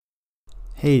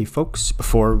Hey folks,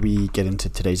 before we get into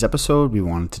today's episode, we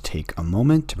wanted to take a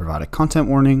moment to provide a content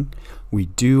warning. We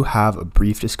do have a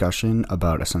brief discussion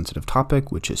about a sensitive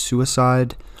topic, which is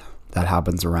suicide. That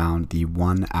happens around the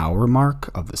 1 hour mark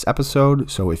of this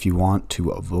episode. So if you want to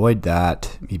avoid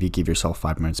that, maybe give yourself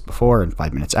 5 minutes before and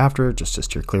 5 minutes after, just to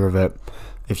steer clear of it.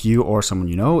 If you or someone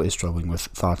you know is struggling with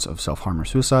thoughts of self-harm or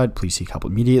suicide, please seek help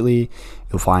immediately.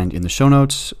 You'll find in the show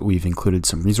notes, we've included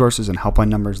some resources and helpline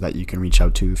numbers that you can reach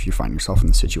out to if you find yourself in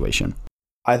the situation.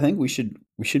 I think we should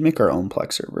make our own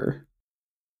Plex server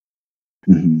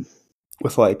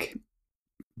with like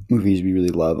movies we really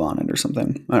love on it or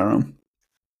something. I don't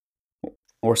know.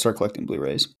 Or start collecting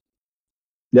Blu-rays.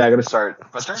 Yeah, I gotta start.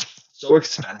 But they're so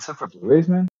expensive for Blu-rays,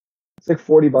 man. It's like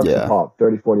 $40 a pop,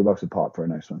 $30-$40 a pop for a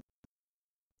nice one.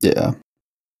 Yeah.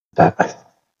 Yeah,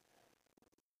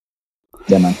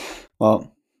 man.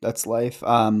 Well, that's life.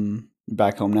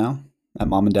 Back home now at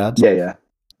mom and dad's. Yeah.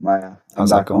 I'm How's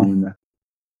back that going? home.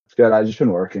 It's good. I just been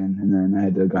working, and then I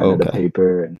had to grind out a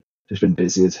paper, and just been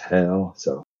busy as hell.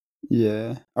 So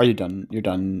yeah. Are you done? You're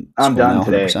done. I'm done now,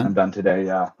 today. 100%? I'm done today.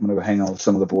 Yeah, I'm gonna go hang out with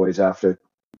some of the boys after.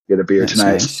 Get a beer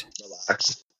tonight. Nice.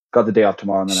 Relax. Got the day off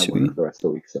tomorrow, and then I Sweet. work the rest of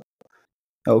the week. So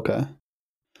Okay.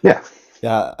 yeah.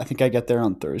 Yeah, I think I get there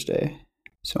on Thursday,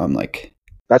 so I'm like,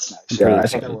 That's nice. pretty I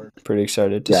excited. think I work. Pretty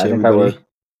excited to Yeah, see I think everybody.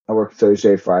 I work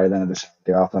Thursday, Friday, then I have a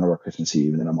day off, then I work Christmas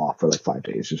Eve, and then I'm off for like 5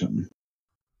 days or something.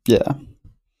 Yeah.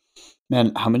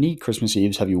 Man, how many Christmas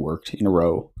Eves have you worked in a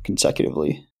row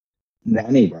consecutively?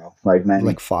 Many, bro. Like many.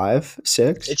 Like 5,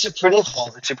 6? It's a pretty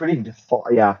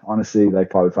yeah, honestly, like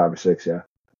probably 5 or 6, yeah.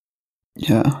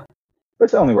 Yeah.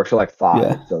 But it only works for like 5,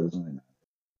 Yeah. so it doesn't really matter.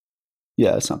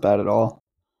 Yeah, it's not bad at all.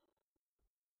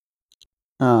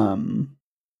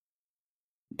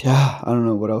 Yeah, I don't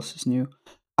know what else is new.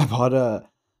 I bought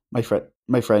my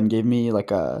friend gave me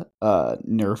like a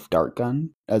Nerf dart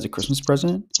gun as a Christmas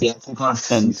present. Yeah, you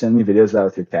send me videos of that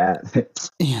with your cat.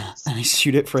 Yeah, and I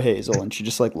shoot it for Hazel, and she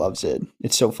just like loves it.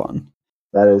 It's so fun.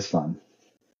 That is fun.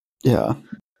 Yeah.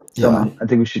 So, Yeah. man, I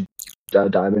think we should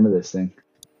dive into this thing.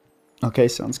 Okay,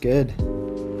 sounds good.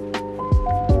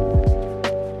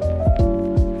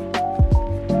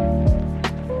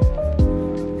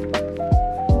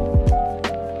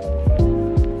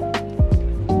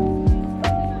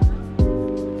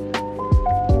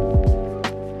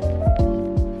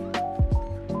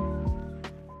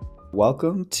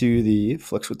 Welcome to the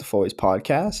Flicks with the Foys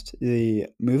podcast, the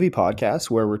movie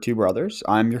podcast where we're two brothers.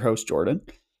 I'm your host, Jordan.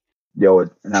 Yo, and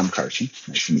I'm Carson.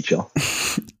 Nice to meet y'all.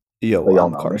 Yo, Well, y'all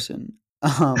I'm know me. Carson.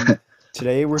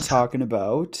 Today we're talking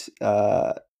about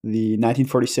the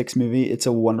 1946 movie It's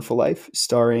a Wonderful Life,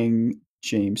 starring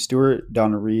James Stewart,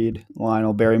 Donna Reed,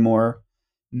 Lionel Barrymore,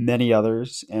 many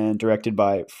others, and directed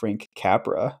by Frank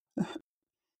Capra.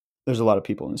 There's a lot of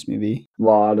people in this movie. A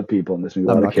lot of people in this movie.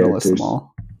 A I'm lot not of going to list characters. them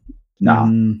all. Nah.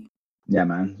 Mm, Yeah,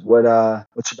 man.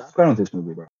 What's your background with this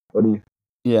movie, bro? What do you?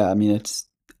 yeah, I mean,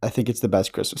 I think it's the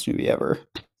best Christmas movie ever.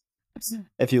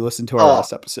 If you listen to our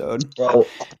last episode. Bro,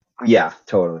 yeah,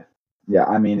 totally. Yeah,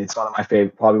 I mean, it's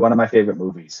probably one of my favorite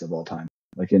movies of all time.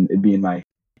 Like, it'd be in a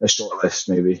short list,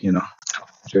 maybe, you know.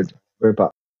 But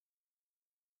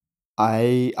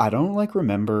I don't like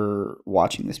remember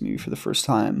watching this movie for the first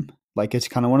time. Like, it's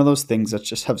kind of one of those things that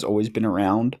just has always been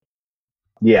around.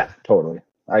 yeah, totally.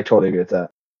 I totally agree with that.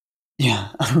 Yeah,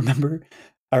 I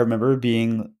remember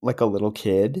being like a little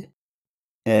kid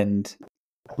and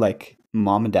like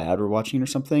mom and dad were watching or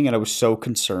something, and I was so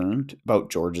concerned about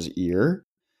George's ear.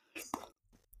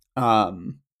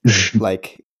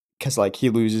 Like, cause like he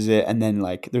loses it, and then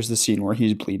like there's the scene where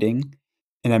he's bleeding,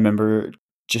 and I remember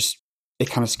just it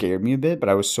kind of scared me a bit, but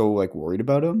I was so like worried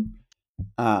about him.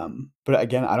 But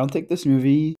again, I don't think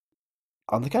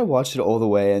I watched it all the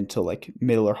way until like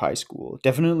middle or high school.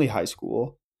 Definitely high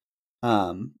school.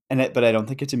 But I don't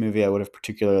think it's a movie I would have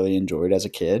particularly enjoyed as a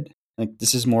kid. Like,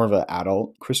 this is more of an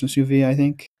adult Christmas movie, I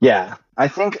think. Yeah, I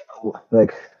think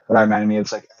like what I reminded me of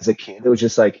is like as a kid, it was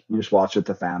just like you just watch with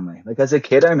the family. Like as a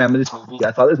kid, I remember this movie.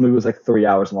 I thought this movie was like 3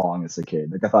 hours long as a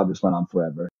kid. Like I thought this went on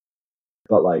forever,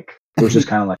 but like it was just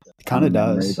kind of like It kind of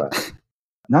does. but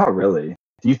not really.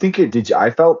 Do you think it? Did you?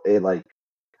 I felt it like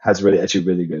has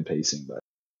really good pacing, but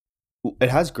It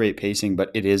has great pacing, but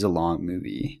it is a long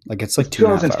movie. Like, it's like it's 2.5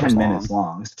 hours and hours 10 long. minutes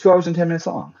long. It's 2 hours and 10 minutes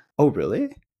long. Oh,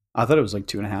 really? I thought it was like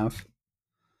 2.5.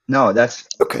 No, that's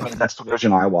Okay. That's the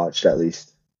version I watched, at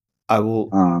least. I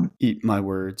will eat my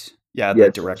words. Yeah, yeah, the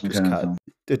it's director's 2 hours and 10 minutes cut. long.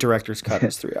 The director's cut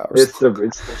is 3 hours. It's the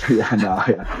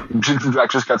The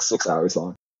director's cut 6 hours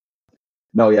long.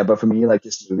 No, yeah, but for me, like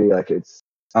this movie, like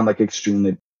I'm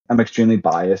extremely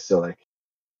biased, so like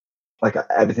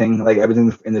everything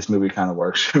in this movie kind of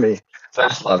works for me. So I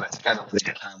just love it. It's kind of really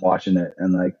good time watching it,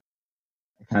 and like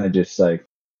it kind of just like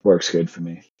works good for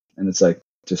me, and it's like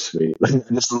just sweet. Like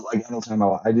just like anytime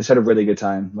I just had a really good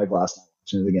time like last night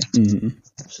watching it again. Hmm.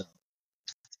 So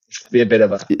it's gonna be a bit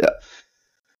of a Yeah.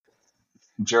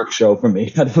 jerk show for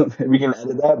me. I don't we can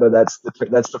edit that, but that's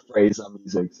the phrase I'm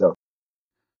using. So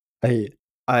I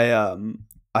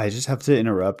I just have to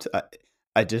interrupt.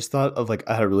 I just thought of like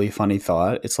I had a really funny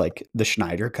thought. It's like the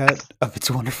Schneider cut of It's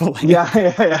a Wonderful yeah,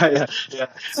 Life. yeah.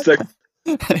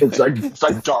 It's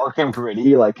like dark and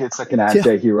gritty. Like it's like an Yeah.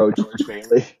 anti-hero, George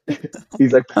Bailey.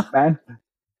 He's like Batman.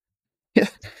 Yeah.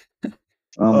 Oh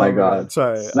my Oh my god. god.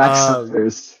 Sorry. Snack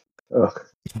Sliders. Ugh.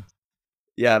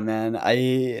 Yeah, man.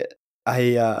 I I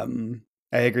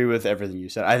agree with everything you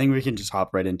said. I think we can just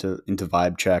hop right into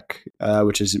vibe check,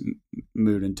 which is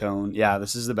mood and tone. Yeah,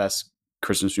 this is the best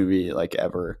Christmas movie like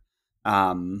ever.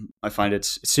 I find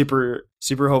it's super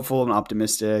hopeful and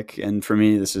optimistic, and for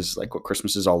me, this is like what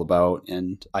Christmas is all about.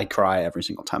 And I cry every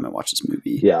single time I watch this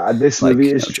movie. Yeah, this Like, movie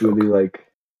no is truly joke. like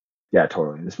yeah,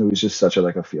 totally. This movie is just such a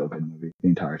like a feel good movie the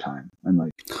entire time. And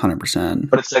like 100%.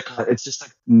 but it's just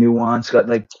like nuanced, got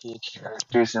like cool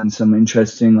characters and some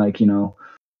interesting like,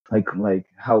 like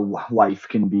how life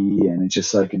can be, and it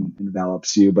just like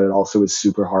envelops you, but it also is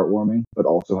super heartwarming, but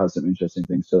also has some interesting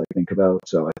things to like think about.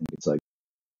 So I think it's like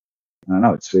I don't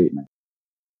know, it's sweet, man.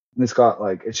 And it's got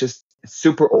like it's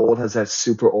super old, has that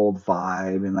super old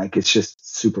vibe, and like it's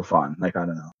just super fun. Like I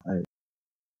don't know,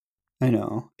 I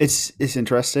know. It's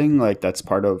interesting. Like that's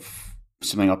part of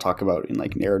something I'll talk about in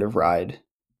like narrative ride.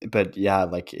 But yeah,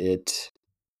 like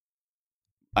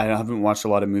I haven't watched a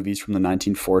lot of movies from the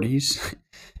 1940s,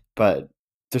 but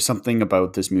there's something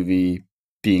about this movie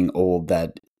being old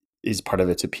that is part of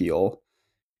its appeal.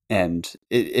 And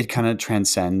it kind of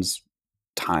transcends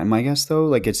time, I guess, though.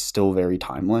 Like it's still very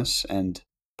timeless. And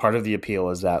part of the appeal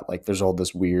is that like there's all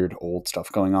this weird old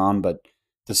stuff going on, but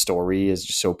the story is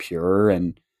just so pure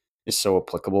and is so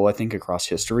applicable, I think, across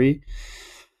history.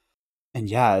 And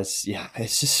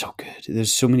it's just so good.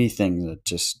 There's so many things that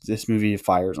just this movie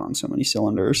fires on so many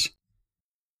cylinders.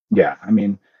 yeah. I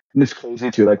mean, and it's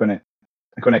crazy too. Like when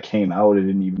it came out, it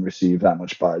didn't even receive that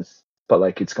much buzz, but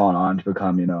like it's gone on to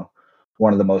become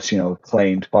one of the most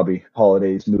acclaimed probably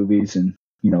holidays movies, and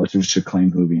it's just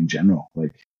acclaimed movie in general.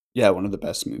 Like Yeah, one of the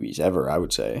best movies ever, I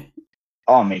would say.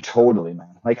 oh, I mean, totally,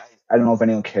 man. Like I don't know if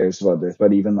anyone cares about this,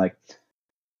 but even like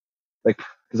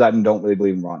because I don't really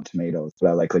believe in Rotten Tomatoes, but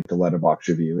I like the Letterboxd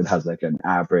review. It has like an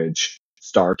average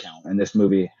star count, and this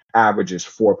movie averages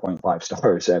 4.5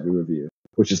 stars every review,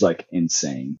 which is like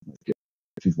insane. Like,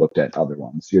 if you've looked at other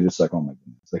ones, you're just like, oh my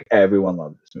goodness, like everyone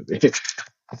loves this movie.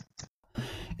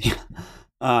 Yeah.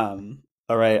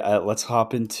 All right, let's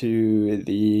hop into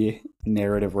the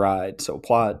narrative ride. So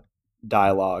plot,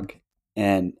 dialogue,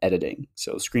 and editing.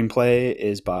 So screenplay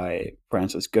is by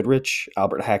Francis Goodrich,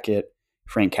 Albert Hackett,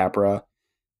 Frank Capra,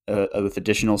 with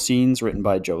additional scenes written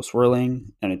by Joe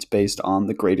Swirling, and it's based on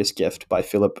The Greatest Gift by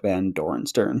Philip Van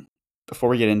Dorenstern. Before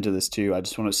we get into this too, I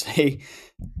just want to say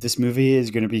this movie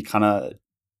is going to be kind of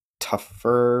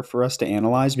tougher for us to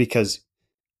analyze because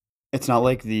it's not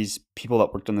like these people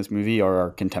that worked on this movie are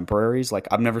our contemporaries. Like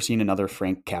I've never seen another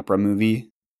Frank Capra movie,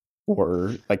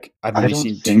 or like I've I only don't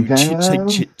seen two think I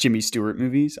have. Jimmy Stewart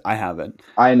movies. I haven't.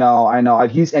 I know.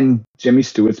 He's and Jimmy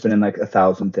Stewart's been in like a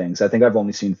thousand things. I think I've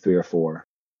only seen three or four.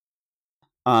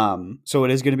 So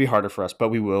it is going to be harder for us, but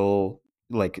we will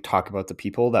like talk about the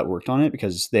people that worked on it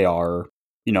because they are,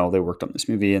 they worked on this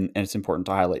movie, and it's important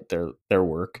to highlight their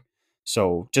work.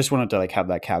 So just wanted to like have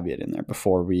that caveat in there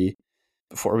before we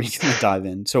kind of dive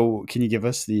in. So can you give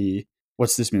us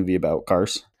what's this movie about,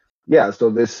 Cars? Yeah. So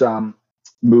this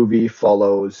movie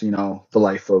follows the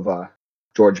life of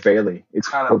George Bailey.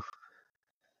 It's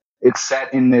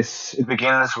set in this. It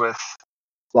begins with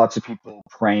lots of people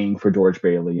praying for George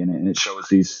Bailey, and it shows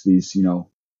these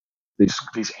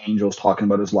angels talking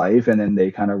about his life, and then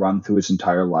they kind of run through his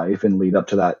entire life and lead up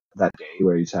to that day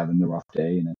where he's having the rough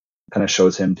day, and it kind of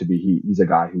shows him to be he's a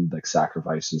guy who like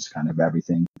sacrifices kind of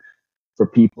everything for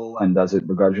people and does it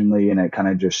begrudgingly, and it kind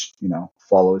of just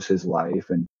follows his life,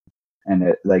 and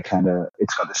it like kind of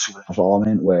it's got this supernatural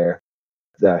element where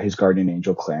his guardian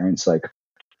angel Clarence, like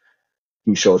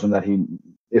he shows him that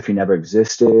if he never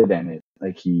existed, and it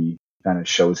like he kind of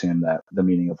shows him that the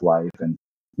meaning of life and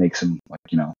makes him like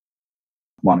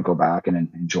want to go back and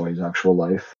enjoy his actual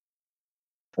life.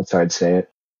 That's how I'd say it.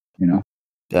 Yeah,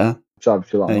 There's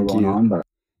obviously a lot more thank going you. on, but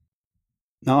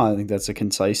No, I think that's a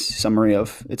concise summary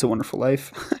of It's a Wonderful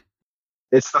Life.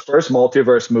 it's the first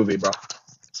multiverse movie, bro.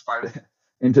 Spider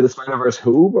Into the Spider Verse,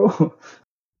 who, bro?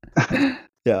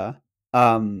 Yeah.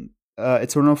 Um,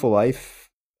 It's a Wonderful Life,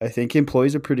 I think,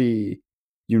 employs a pretty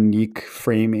unique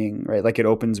framing, right? Like it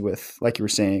opens with, like you were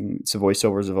saying, it's the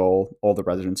voiceovers of all the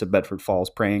residents of Bedford Falls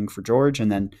praying for George,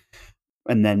 and then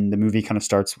the movie kind of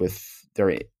starts with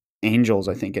their angels,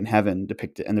 I think, in heaven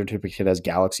depicted, and they're depicted as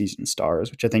galaxies and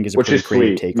stars, which I think is a Which pretty is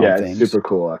creative sweet. take on Yeah, it's things. super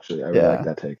cool actually. I really like Yeah.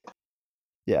 that take.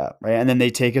 Yeah, right. And then they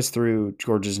take us through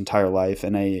George's entire life,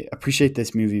 and I appreciate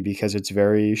this movie because it's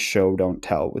very show don't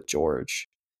tell with George.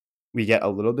 We get a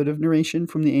little bit of narration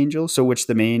from the angel, so which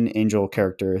the main angel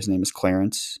character, his name is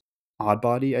Clarence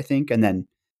Oddbody, I think, and then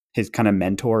his kind of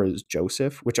mentor is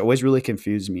Joseph, which always really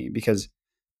confused me because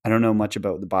I don't know much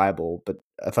about the Bible, but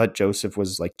I thought Joseph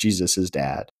was like Jesus's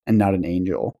dad and not an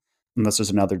angel, unless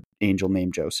there's another angel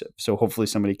named Joseph. So hopefully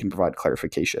somebody can provide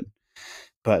clarification.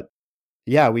 But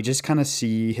yeah, we just kind of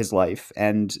see his life,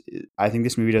 and I think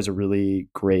this movie does a really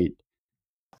great,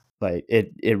 like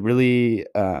it really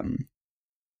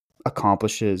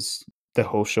accomplishes the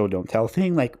whole show don't tell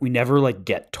thing. Like we never like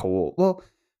get told. Well,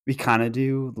 we kind of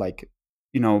do, like,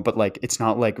 but like it's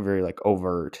not like very like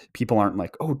overt. People aren't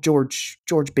like, oh, George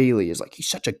Bailey is like he's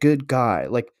such a good guy.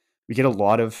 Like we get a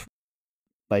lot of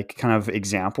like kind of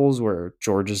examples where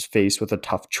George is faced with a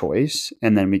tough choice,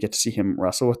 and then we get to see him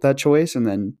wrestle with that choice, and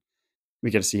then we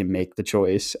get to see him make the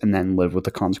choice and then live with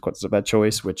the consequences of that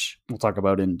choice, which we'll talk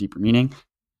about in deeper meaning.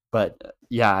 But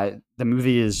yeah, the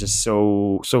movie is just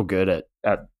so good at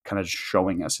kind of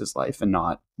showing us his life and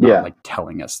not Yeah. like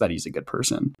telling us that he's a good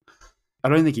person. I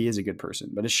don't think he is a good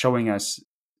person, but it's showing us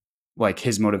like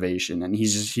his motivation, and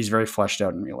he's very fleshed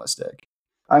out and realistic.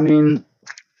 I mean,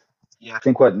 yeah, I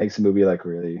think what makes a movie like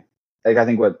really like I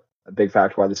think what a big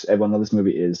factor why this everyone loves this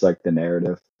movie is like the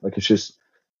narrative. Like it's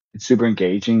super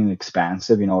engaging and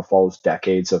expansive. It follows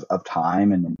decades of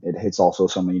time, and it hits also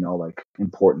some like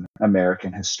important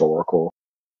American historical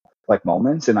like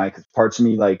moments. And like parts of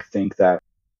me like think that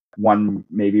one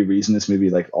maybe reason this movie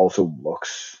like also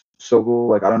looks so cool.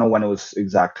 Like I don't know when it was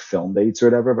exact film dates or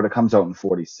whatever, but it comes out in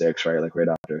 46, right? Like right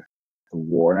after the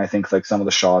war. And I think like some of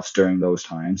the shots during those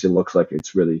times, it looks like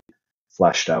it's really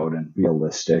fleshed out and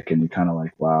realistic, and you kind of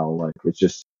like, wow, like it's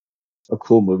just a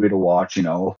cool movie to watch,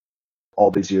 all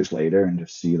these years later, and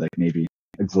just see like maybe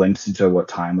a glimpse into what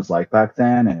time was like back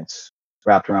then. And it's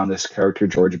wrapped around this character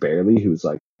George Bailey, who's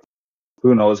like,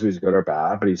 who knows if he's good or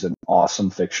bad, but he's an awesome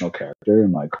fictional character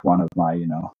and like one of my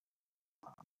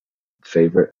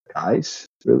favorite guys,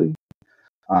 really.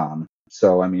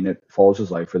 So I mean, it follows his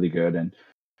life really good, and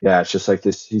yeah, it's just like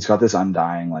this. He's got this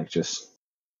undying, like, just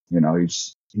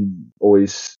he's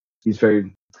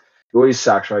very he always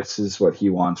sacrifices what he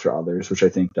wants for others, which I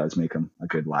think does make him a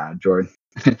good lad, Jordan.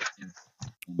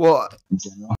 Well, In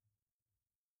general,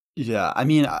 yeah, I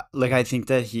mean, like I think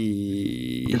that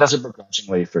he does it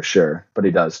begrudgingly for sure, but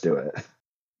he does do it.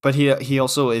 but he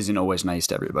also isn't always nice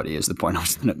to everybody. Is the point I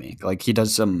was going to make? Like he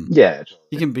does some, Yeah,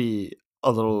 he can be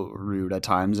a little rude at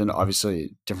times, and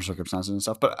obviously different circumstances and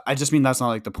stuff. But I just mean that's not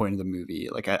like the point of the movie.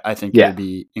 Like I think it yeah, would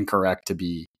be incorrect to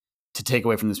take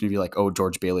away from this movie like, oh,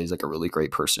 George Bailey is like a really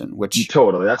great person, which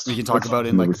totally. That's we can talk that's about what the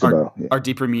in like movie's about. Yeah. our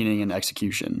deeper meaning and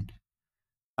execution.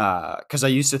 Because I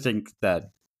used to think that,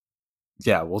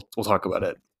 yeah, we'll talk about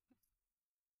it.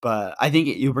 But I think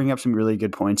you bring up some really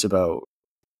good points about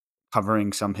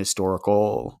covering some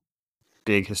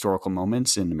big historical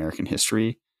moments in American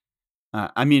history.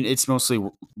 I mean, it's mostly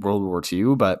World War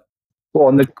II, but Well,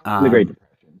 in the Great um,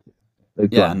 Depression,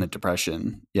 like yeah, and the Glenn.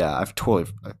 Depression. Yeah, I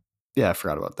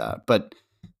forgot about that. But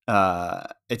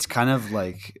it's kind of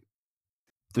like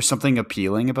there's something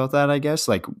appealing about that, I guess,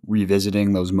 like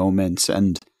revisiting those moments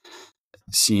and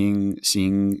seeing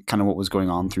kind of what was going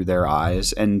on through their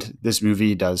eyes. And this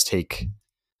movie does it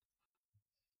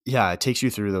takes you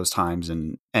through those times,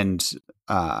 and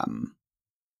um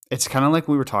it's kind of like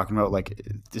we were talking about, like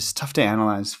it's tough to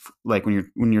analyze like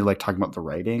when you're like talking about the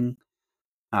writing,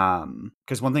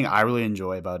 because one thing I really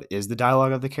enjoy about it is the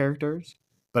dialogue of the characters,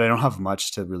 but I don't have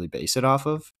much to really base it off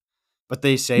of. But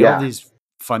they say all Yeah, these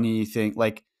funny things,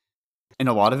 like, and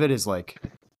a lot of it is like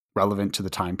relevant to the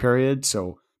time period.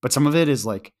 So, but some of it is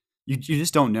like you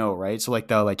just don't know, right? So like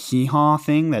the like hee haw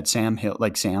thing that Sam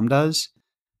does.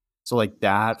 So like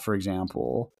that, for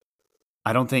example,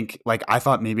 I don't think, like, I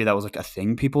thought maybe that was like a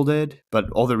thing people did, but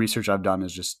all the research I've done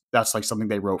is just that's like something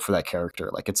they wrote for that character.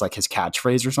 Like it's like his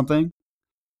catchphrase or something.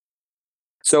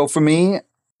 So for me,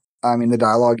 I mean, the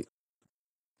dialogue,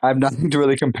 I have nothing to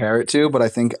really compare it to, but I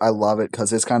think I love it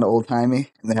because it's kind of old timey,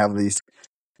 and they have these,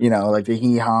 like the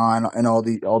hee haw and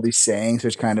all these sayings,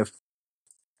 which kind of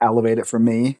elevate it for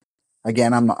me.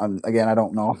 Again, again, I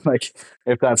don't know like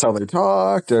if that's how they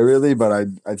talked or really, but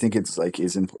I think it's like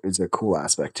is a cool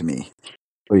aspect to me.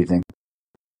 What do you think?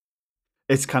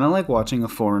 It's kind of like watching a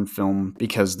foreign film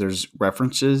because there's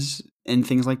references and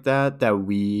things like that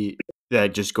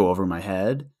that just go over my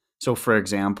head. So, for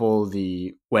example,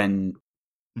 when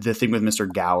the thing with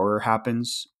Mr. Gower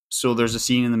happens. So there's a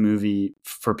scene in the movie,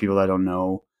 for people that don't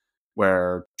know,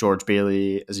 where George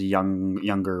Bailey, as a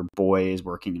younger boy, is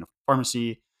working in a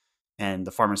pharmacy, and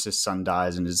the pharmacist's son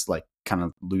dies and is like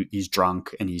he's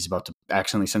drunk and he's about to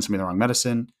accidentally send somebody the wrong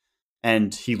medicine,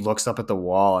 and he looks up at the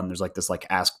wall and there's like this like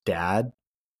 "Ask Dad"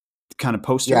 kind of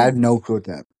poster. Yeah, I have no clue what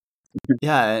that.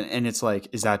 Yeah, and it's like,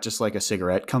 is that just like a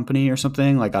cigarette company or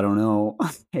something? Like, I don't know.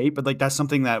 Hey, but like that's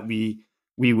something that we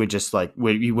would just like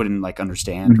we wouldn't like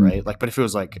understand, Mhm. right? Like, but if it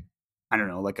was like, I don't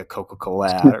know, like a Coca-Cola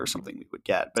ad or something, we would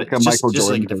get. But Like a it's Michael just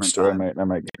like Jordan a different poster. time. I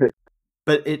might get it.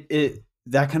 But it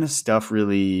that kind of stuff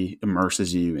really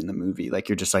immerses you in the movie. Like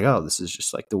you're just like, oh, this is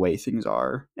just like the way things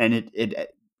are, and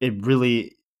it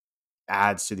really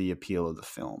adds to the appeal of the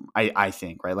film. I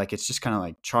think, right? Like it's just kind of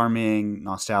like charming,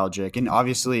 nostalgic, and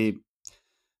obviously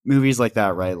movies like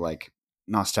that, right? Like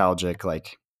nostalgic,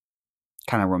 like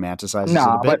kind of romanticizes it a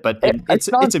Nah, but bit, but it's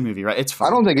not. it's a movie, right? It's I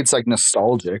fun. don't think it's like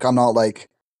nostalgic. I'm not like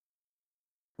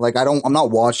I don't. I'm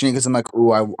not watching it because I'm like,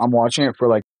 ooh, I'm watching it for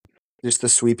like just the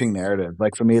sweeping narrative.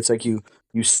 Like for me, it's like you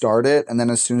start it, and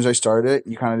then as soon as I start it,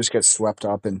 you kind of just get swept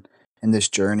up in this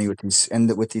journey with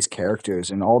these characters,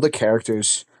 and all the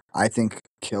characters I think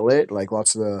kill it. Like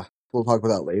lots of the we'll talk about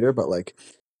that later, but like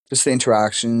just the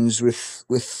interactions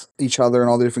with each other and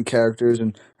all the different characters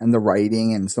and the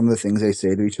writing and some of the things they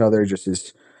say to each other just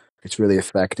is it's really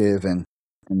effective and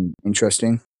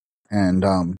interesting. And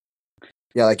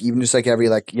yeah, like even just like every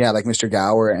like yeah, like Mr.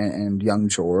 Gower and young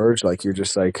George, like you're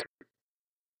just like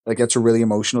that's a really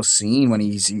emotional scene when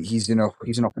he's in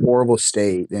a horrible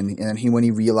state and he when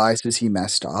he realizes he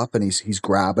messed up and he's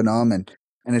grabbing him and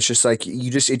it's just like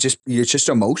it's just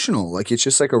emotional, like it's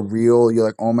just like a real, you're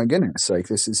like, oh my goodness, like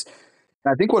this is,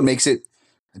 I think what makes it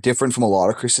different from a lot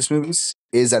of Christmas movies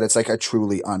is that it's like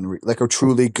like a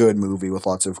truly good movie with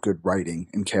lots of good writing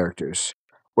and characters,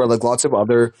 where like lots of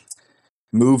other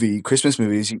Christmas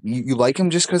movies, you like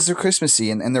them just because they're Christmassy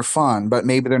and they're fun, but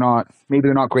maybe they're not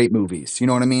great movies. You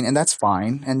know what I mean? And that's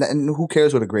fine. And who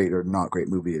cares what a great or not great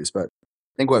movie is? But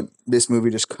I think what this movie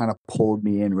just kind of pulled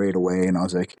me in right away, and I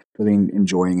was like really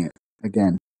enjoying it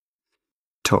again.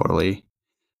 Totally.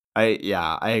 I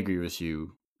agree with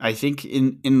you. I think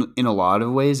in a lot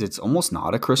of ways it's almost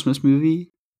not a Christmas movie,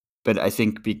 but I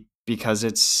think because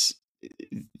it's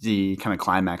the kind of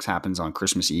climax happens on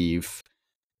Christmas Eve,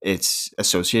 it's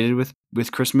associated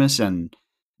with Christmas, and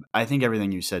I think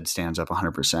everything you said stands up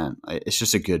 100%. It's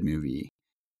just a good movie.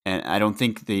 And I don't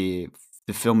think the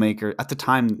filmmaker at the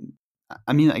time,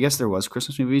 I mean, I guess there was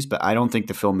Christmas movies, but I don't think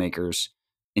the filmmakers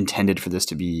intended for this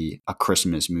to be a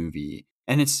Christmas movie.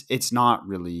 And it's not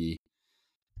really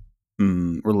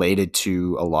related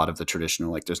to a lot of the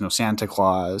traditional, like there's no Santa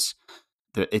Claus.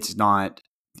 It's not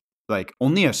like,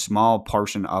 only a small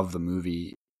portion of the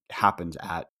movie happens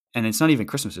and it's not even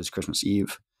Christmas, it's Christmas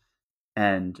Eve.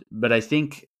 But I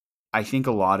think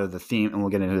a lot of the theme, and we'll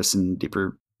get into this in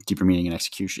deeper meaning and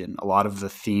execution, a lot of the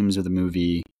themes of the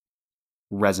movie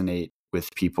resonate with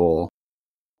people,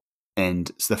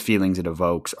 and the feelings it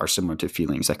evokes are similar to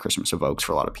feelings that Christmas evokes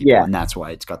for a lot of people, Yeah, and that's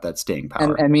why it's got that staying and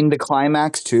power. I mean the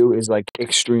climax too is like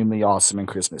extremely awesome and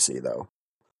Christmassy though.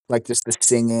 Like just the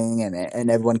singing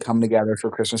and everyone come together for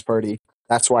a Christmas party.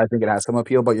 That's why I think it has some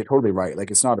appeal. But you're totally right.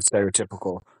 Like it's not a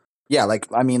stereotypical. Yeah, like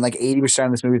I mean, like 80%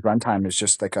 of this movie's runtime is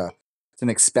just like it's an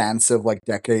expansive, like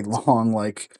decade long,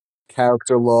 like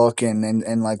character look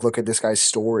and like look at this guy's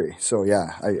story. So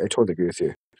yeah, I totally agree with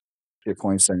you. Your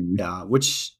points there. Yeah,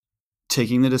 which,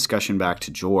 taking the discussion back to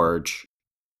George,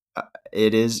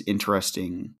 it is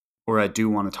interesting, or I do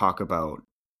want to talk about.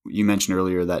 You mentioned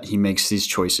earlier that he makes these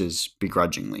choices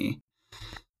begrudgingly,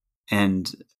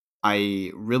 and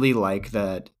I really like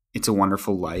that It's a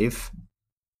Wonderful Life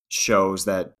shows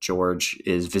that George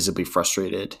is visibly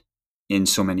frustrated in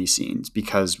so many scenes,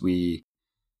 because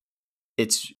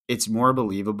it's more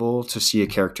believable to see a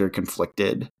character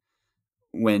conflicted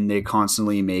when they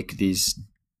constantly make these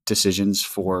decisions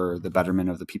for the betterment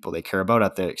of the people they care about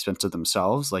at the expense of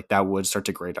themselves. Like that would start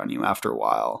to grate on you after a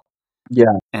while.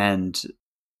 Yeah, And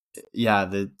yeah,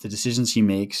 the decisions he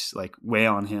makes like weigh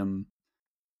on him,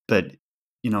 but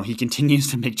he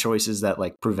continues to make choices that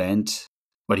like prevent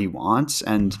what he wants.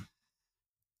 And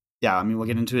yeah, I mean, we'll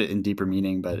get into it in deeper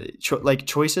meaning, but like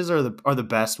choices are the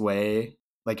best way.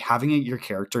 Like having your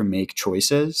character make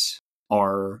choices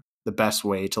are the best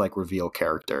way to like reveal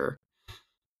character,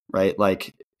 right?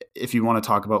 Like if you want to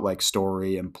talk about like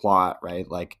story and plot, right?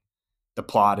 Like the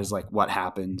plot is like what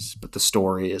happens, but the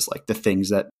story is like the things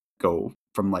that go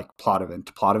from like plot event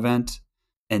to plot event.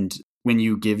 And when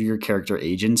you give your character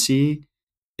agency,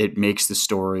 it makes the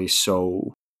story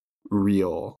so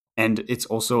real. And it's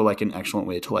also like an excellent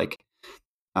way to like,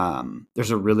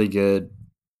 there's a really good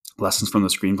lessons from the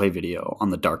screenplay video on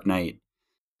The Dark Knight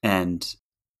and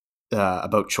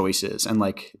about choices. And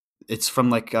like, it's from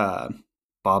like Bob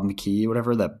McKee,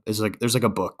 whatever, that is like, there's like a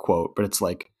book quote, but it's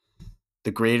like,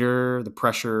 the greater the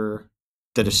pressure,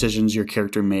 the decisions your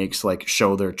character makes like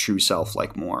show their true self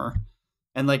like more.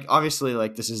 And like obviously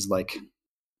like this is like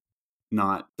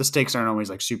not, the stakes aren't always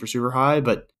like super super high,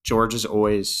 but George is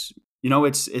always,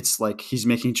 it's like he's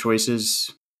making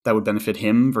choices that would benefit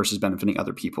him versus benefiting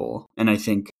other people. And I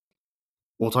think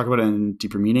we'll talk about it in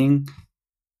deeper meaning,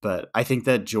 but I think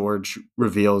that George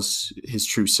reveals his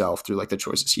true self through like the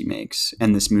choices he makes,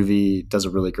 and this movie does a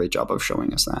really great job of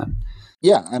showing us that.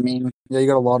 Yeah, I mean, yeah, you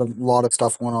got a lot of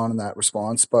stuff going on in that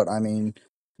response, but I mean,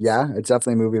 yeah, it's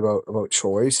definitely a movie about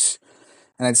choice,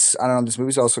 and it's, I don't know, this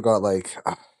movie's also got like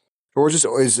George is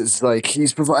always is like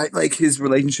he's provide like his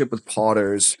relationship with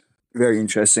Potter is very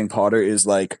interesting. Potter is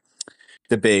like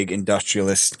the big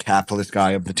industrialist capitalist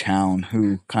guy of the town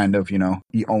who kind of,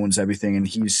 he owns everything, and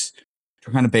he's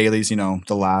kind of Bailey's,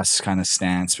 the last kind of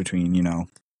stance between,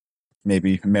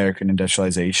 maybe American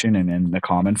industrialization and the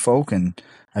common folk. And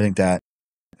I think that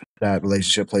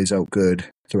relationship plays out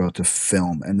good throughout the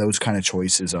film, and those kind of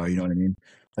choices are, you know what I mean?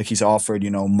 Like he's offered,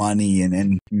 money,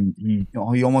 and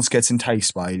he almost gets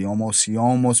enticed by it. He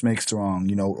almost makes the wrong,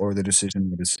 or the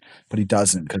decision, but he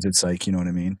doesn't, because it's like, you know what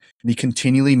I mean? And he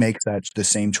continually makes the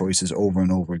same choices over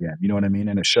and over again. You know what I mean?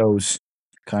 And it shows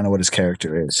kind of what his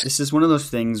character is. This is one of those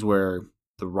things where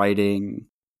the writing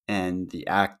and the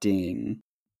acting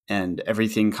and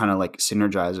everything kind of like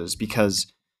synergizes,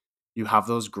 because you have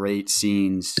those great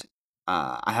scenes.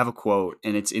 I have a quote,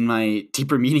 and it's in my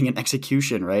deeper meaning and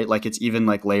execution, right? Like it's even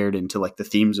like layered into like the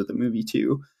themes of the movie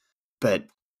too. But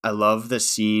I love the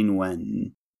scene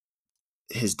when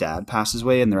his dad passes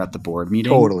away and they're at the board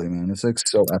meeting. Totally, man. It's like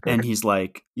so epic. And he's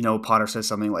like, Potter says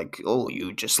something like, "Oh,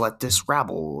 you just let this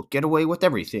rabble get away with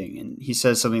everything." And he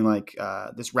says something like,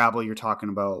 "This rabble you're talking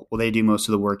about, well, they do most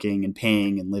of the working and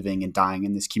paying and living and dying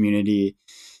in this community."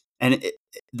 And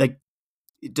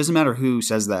it doesn't matter who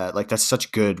says that. Like that's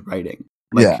such good writing.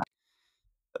 Like, yeah.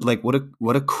 Like what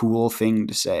a cool thing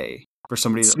to say for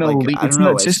somebody. It's that, like, I don't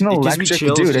know. It's just an electric,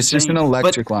 dude. It's just an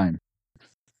electric line.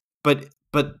 But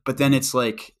then it's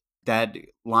like that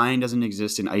line doesn't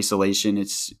exist in isolation.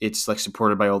 It's like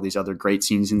supported by all these other great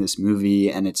scenes in this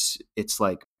movie, and it's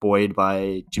like buoyed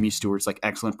by Jimmy Stewart's like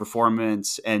excellent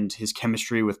performance and his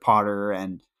chemistry with Potter,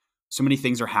 and so many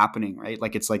things are happening, right?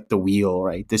 Like it's like the wheel,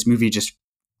 right? This movie just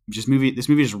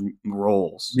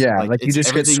rolls. Yeah, like you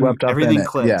just get swept up everything in it.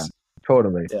 Clicks. Yeah,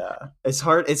 totally. Yeah, it's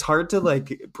hard to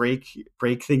like break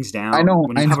things down. I know.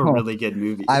 When you have a really good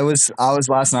movie. I was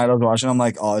last night. I was watching. I'm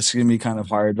like, oh, it's gonna be kind of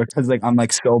hard because like I'm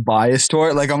like so biased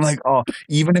toward it. Like I'm like, oh,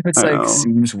 even if it's like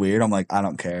seems weird, I'm like, I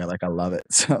don't care. Like I love it.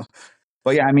 So,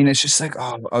 but yeah, I mean, it's just like,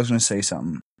 oh, I was gonna say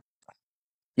something.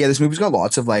 Yeah, this movie's got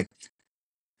lots of like,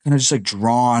 kind of just like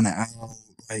drawn out,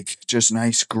 like just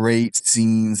nice, great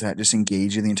scenes that just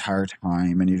engage you the entire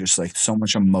time, and you're just like so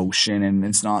much emotion, and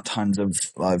it's not tons of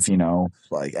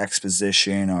like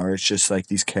exposition, or it's just like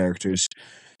these characters,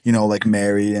 like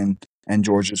Mary and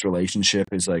George's relationship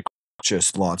is like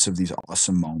just lots of these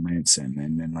awesome moments,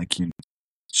 and like it's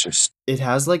just, it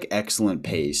has like excellent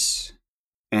pace.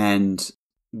 And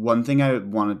one thing I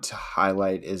wanted to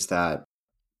highlight is that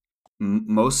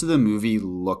most of the movie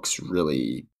looks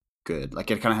really good. Like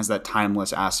it kind of has that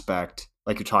timeless aspect,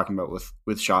 like you're talking about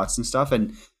with shots and stuff.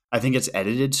 And I think it's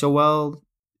edited so well.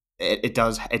 It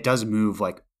does move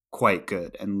like quite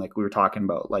good. And like we were talking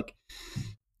about, like,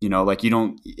 like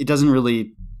it doesn't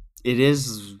really, it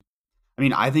is, I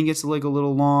mean, I think it's like a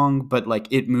little long, but like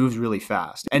it moves really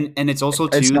fast. And it's also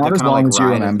too, it's not as long as you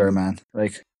remember, man.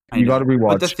 Like you got to rewatch.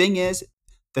 But the thing is,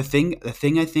 the thing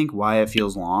I think why it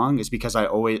feels long is because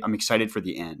I'm excited for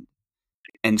the end.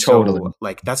 And so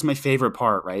like that's my favorite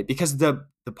part, right? Because the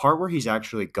part where he's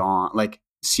actually gone, like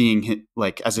seeing him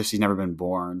like as if he's never been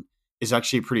born, is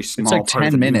actually a pretty small. It's like part 10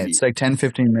 of the minutes, movie. like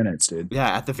 10-15 minutes, dude.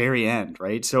 Yeah, at the very end,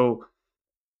 right? So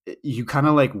you kind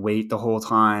of like wait the whole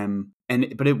time,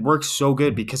 but it works so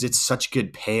good because it's such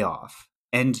good payoff,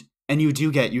 and you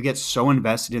get so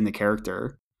invested in the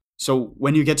character. So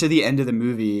when you get to the end of the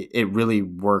movie, it really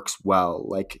works well.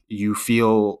 Like you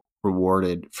feel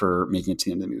rewarded for making it to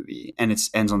the end of the movie, and it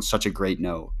ends on such a great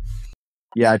note.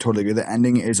 Yeah, I totally agree. The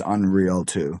ending is unreal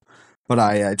too, but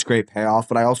it's great payoff.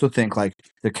 But I also think like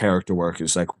the character work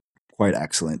is like quite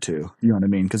excellent too. You know what I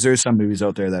mean? Because there's some movies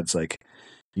out there that's like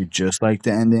you just like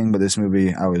the ending, but this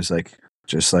movie I was like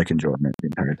just like enjoying it the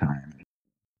entire time.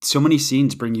 So many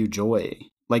scenes bring you joy.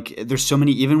 Like there's so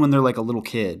many, even when they're like a little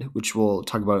kid, which we'll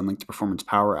talk about in like the performance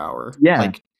power hour. Yeah.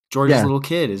 Like George's Yeah. little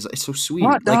kid is so sweet.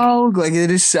 Hot Like dog, like it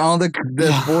is all the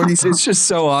Yeah. 40s. It's just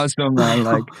so awesome, man.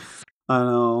 Like I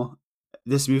know.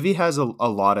 This movie has a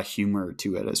lot of humor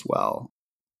to it as well.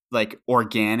 Like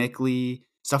organically,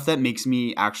 stuff that makes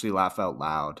me actually laugh out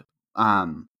loud.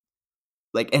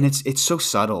 Like, and it's so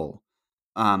subtle.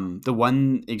 The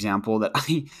one example that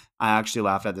I actually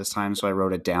laughed at this time, so I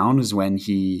wrote it down, is when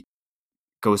he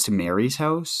goes to Mary's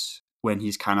house when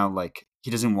he's kind of like he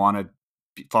doesn't want to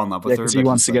fall in love with her, 'cause but he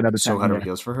wants he's, to get like, out of so town, head yeah. over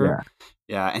heels for her.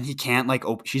 Yeah, and he can't like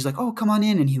open. She's like, "Oh, come on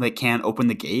in," and he like can't open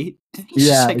the gate. And he's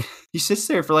just Yeah. like he sits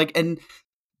there for like, and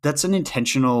that's an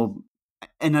intentional.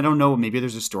 And I don't know, maybe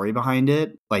there's a story behind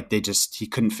it. Like he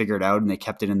couldn't figure it out, and they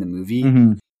kept it in the movie.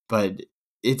 Mhm. But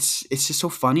it's just so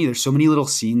funny. There's so many little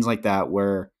scenes like that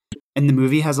where, and the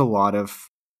movie has a lot of.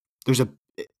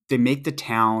 They make the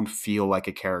town feel like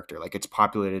a character, like it's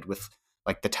populated with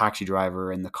like the taxi driver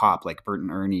and the cop, like Bert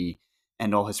and Ernie,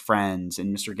 and all his friends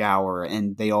and Mr. Gower,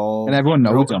 and they all And everyone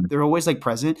knows him. They're always like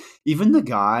present. Even the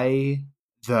guy,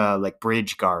 the like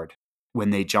bridge guard,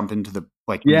 when they jump into the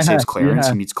like when he saves Clarence,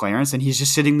 he meets Clarence, and he's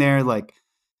just sitting there like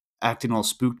acting all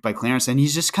spooked by Clarence, and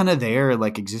he's just kind of there,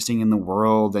 like existing in the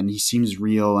world, and he seems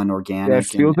real and organic. Yeah, it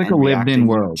feels like and a lived-in reacting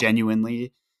world.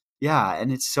 genuinely. Yeah,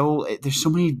 and it's there's so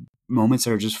many moments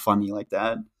that are just funny like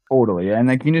that. Totally. And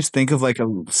like you just think of like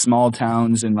small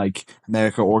towns in like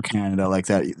America or Canada like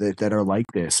that are like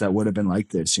this, that would have been like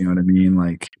this, you know what I mean?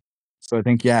 Like, so I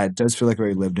think, yeah, it does feel like a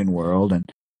very lived in world,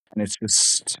 and it's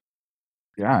just,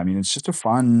 yeah, I mean, it's just a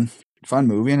fun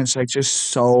movie, and it's like just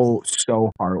so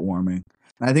heartwarming.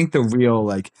 And I think the real,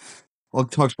 like, we'll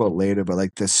talk about it later, but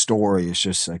like the story is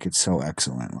just like, it's so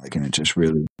excellent. Like, and it just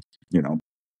really,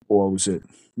 blows it,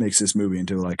 makes this movie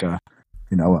into like a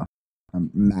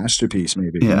masterpiece,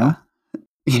 maybe. Yeah.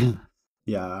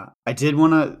 Yeah. I did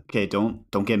want to. Okay, don't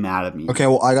get mad at me. Okay,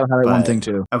 well, I gotta highlight one thing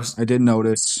too. I did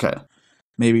notice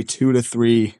maybe 2 to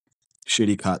 3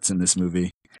 shitty cuts in this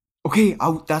movie. Okay,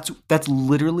 that's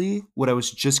literally what I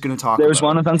was just gonna talk about. There was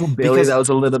one with Uncle Billy that was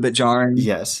a little bit jarring.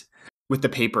 Yes, with the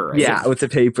paper. Right? Yeah, with the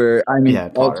paper. I mean,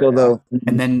 Potter, also though,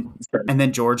 and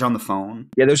then George on the phone.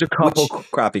 Yeah, there's a couple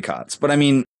crappy cuts, but I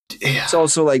mean, it's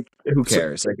also like, who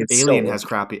cares? Like, it's Alien has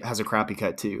a crappy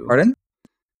cut too. Pardon?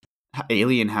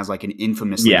 Alien has like an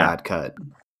infamously bad cut.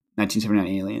 1979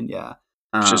 Alien, yeah.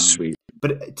 It's just sweet.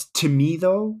 But to me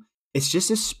though, it's just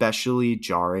especially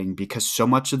jarring because so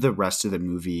much of the rest of the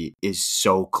movie is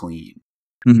so clean.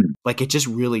 Mm-hmm. Like it just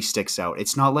really sticks out.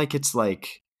 It's not like it's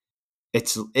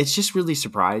just really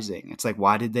surprising. It's like,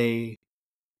 why did they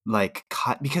like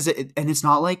cut? Because it's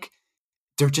not like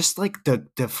they're just like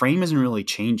the frame isn't really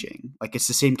changing. Like it's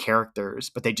the same characters,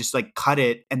 but they just like cut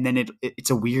it, and then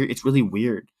it's really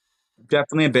weird.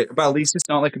 Definitely a bit, but at least it's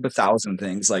not like 1,000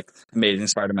 things like Amazing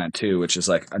Spider-Man 2, which is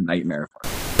like a nightmare.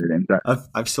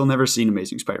 I've still never seen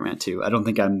Amazing Spider-Man 2. I don't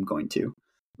think I'm going to.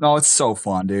 No, it's so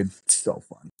fun, dude. It's so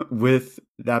fun. With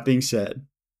that being said,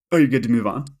 are you good to move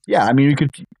on? Yeah, I mean, we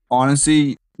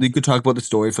could talk about the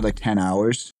story for like 10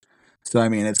 hours. So I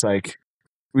mean, it's like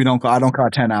I don't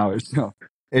got 10 hours. No,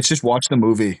 it's just watch the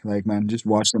movie. Like, man, just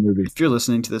watch the movie. If you're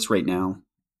listening to this right now,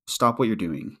 stop what you're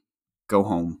doing, go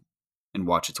home, and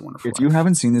watch It's a Wonderful Life. If you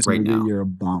haven't seen this right movie, now, you're a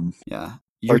bum. Yeah,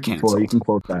 you're canceled. You can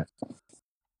quote that.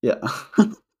 Yeah.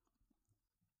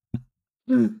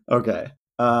 Okay.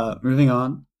 Moving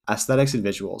on. Aesthetics and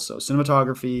visuals. So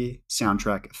cinematography,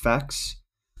 soundtrack, effects.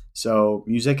 So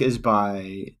music is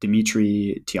by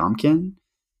Dmitry Tiomkin.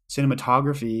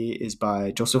 Cinematography is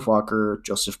by Joseph Walker,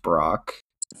 Joseph Barak.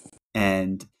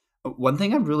 And one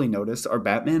thing I've really noticed, our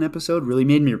Batman episode really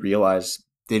made me realize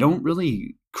they don't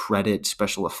really credit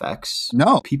special effects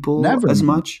people as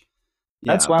much.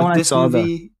 That's why when I saw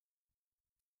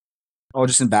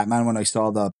just in Batman, when I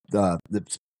saw the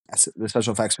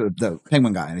special effects for the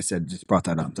Penguin guy, and I said, just brought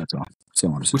that up. That's all.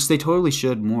 Which they totally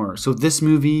should more. So this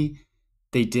movie,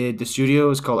 the studio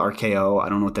is called RKO. I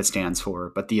don't know what that stands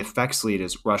for, but the effects lead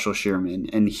is Russell Sherman,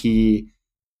 and he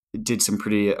did some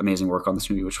pretty amazing work on this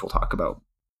movie, which we'll talk about.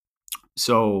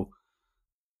 So,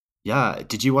 yeah,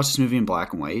 did you watch this movie in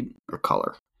black and white or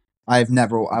color? I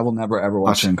will never ever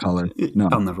watch it in color. No,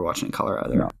 I'll never watch it in color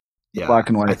either. No. Yeah, black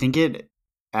and white. I think it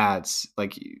adds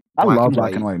like I love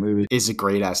black and white movies. Is a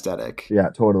great aesthetic. Yeah,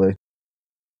 totally.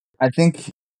 I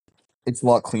think it's a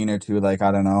lot cleaner too. Like,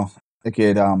 I don't know, like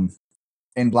it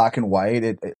in black and white.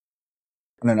 I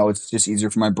don't know. It's just easier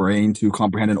for my brain to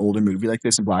comprehend an older movie like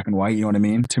this in black and white. You know what I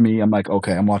mean? To me, I'm like,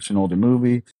 okay, I'm watching an older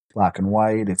movie, black and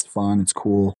white. It's fun. It's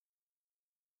cool.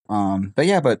 But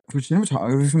yeah, but for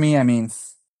cinematography for me, I mean,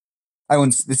 I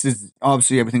wouldn't. This is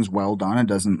obviously everything's well done. It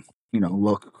doesn't,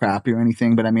 look crappy or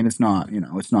anything. But I mean, it's not.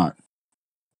 It's not.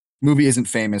 Movie isn't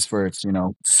famous for its,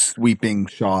 sweeping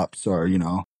shots or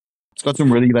it's got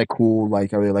some really like cool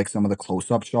like I really like some of the close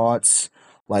up shots.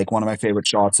 Like one of my favorite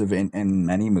shots of in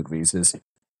many movies is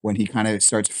when he kind of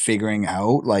starts figuring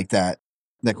out like that.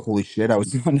 Like holy shit, I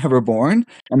was never born,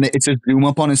 and it's a zoom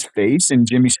up on his face, and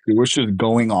Jimmy Stewart's just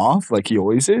going off like he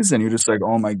always is, and you're just like,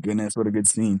 oh my goodness, what a good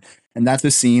scene. And that's a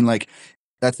scene like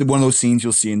that's one of those scenes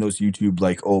you'll see in those YouTube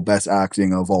like best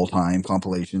acting of all time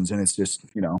compilations, and it's just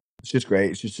it's just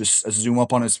great. It's just a zoom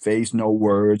up on his face, no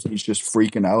words. He's just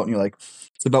freaking out, and you're like,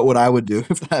 it's about what I would do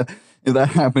if that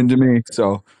happened to me.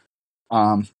 So,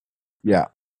 um, yeah.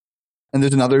 And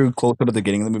there's another close up at the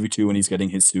beginning of the movie too, when he's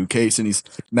getting his suitcase and he's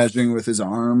measuring with his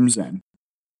arms, and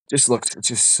just looks it's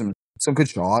just some good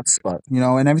shots, but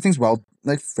and everything's well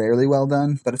like fairly well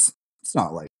done, but it's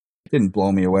not like it didn't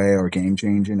blow me away or game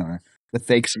changing or the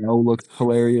fake snow looked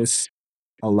hilarious.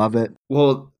 I love it.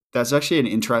 Well, that's actually an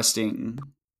interesting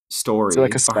Is it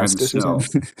like story behind the asbestos or snow.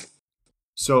 something?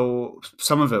 So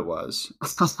some of it was,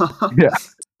 Yeah.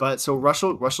 but so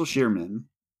Russell Shearman.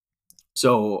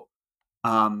 So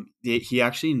he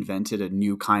actually invented a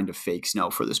new kind of fake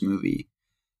snow for this movie.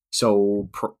 So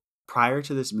prior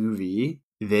to this movie,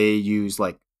 they used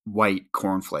like white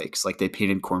cornflakes, like they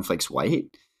painted cornflakes white.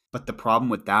 But the problem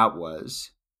with that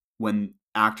was when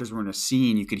actors were in a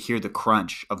scene, you could hear the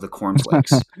crunch of the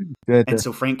cornflakes. Good. And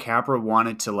so Frank Capra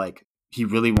wanted to like, he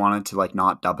really wanted to like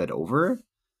not dub it over.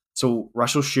 So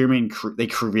Russell Shearman, they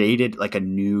created like a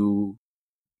new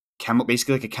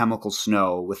basically like a chemical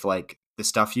snow with like the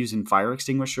stuff used in fire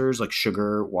extinguishers, like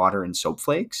sugar, water, and soap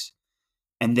flakes.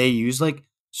 And they use like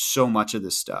so much of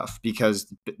this stuff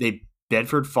because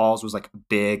Bedford Falls was like a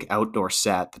big outdoor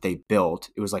set that they built.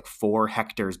 It was like 4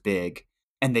 hectares big,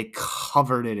 and they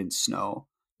covered it in snow.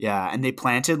 Yeah, and they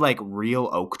planted like real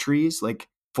oak trees, like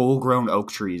full-grown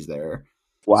oak trees there.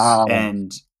 Wow.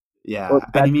 And yeah, Well,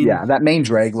 and I mean, that main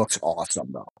drag looks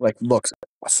awesome though. Like looks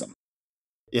awesome.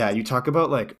 yeah, you talk about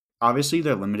like obviously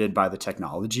they're limited by the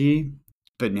technology,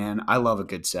 but man, I love a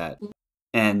good set.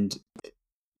 And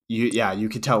you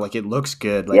could tell like it looks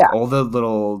good. Like Yeah. all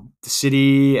the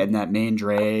city and that main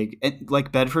drag. And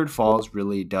like Bedford Falls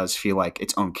really does feel like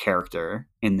its own character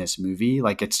in this movie.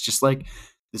 Like it's just like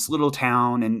this little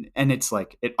town and it's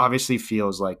like it obviously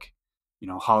feels like,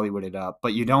 Hollywooded up,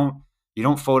 but you don't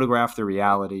photograph the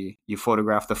reality. You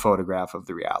photograph the photograph of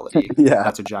the reality. Yeah.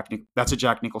 That's a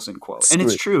Jack Nicholson quote. And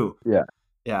it's Sweet. true. Yeah.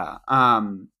 Yeah.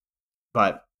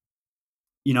 But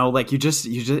like you just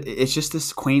it's just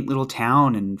this quaint little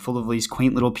town and full of these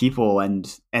quaint little people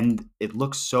and it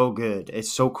looks so good.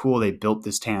 It's so cool they built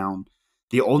this town.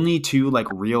 The only 2 like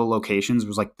real locations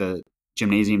was like the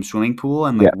gymnasium swimming pool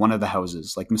and like one of the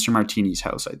houses, like Mr. Martini's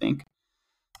house, I think.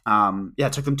 Yeah,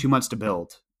 it took them 2 months to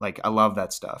build. Like I love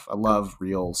that stuff. I love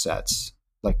real sets.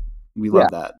 Like we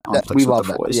love that on We Flicks with love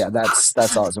the that. Boys. Yeah,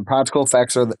 that's awesome. Practical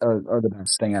effects are the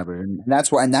best thing ever, and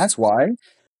that's why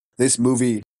this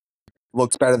movie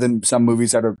looks better than some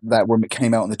movies that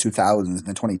came out in the 2000s and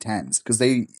the 2010s because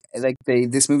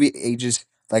this movie ages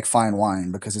like fine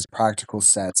wine because it's practical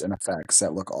sets and effects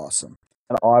that look awesome.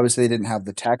 And obviously, they didn't have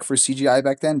the tech for CGI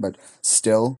back then, but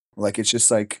still, like it's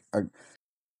just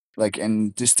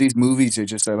and just these movies are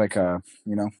just like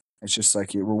it's just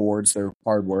like it rewards their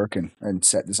hard work and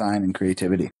set design and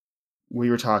creativity. We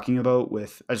were talking about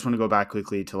I just want to go back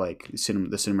quickly to like the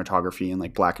cinematography and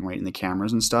like black and white and the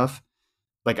cameras and stuff.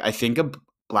 Like I think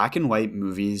black and white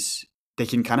movies, they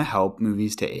can kind of help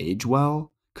movies to age well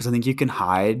because I think you can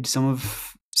hide some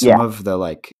of the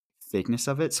like fakeness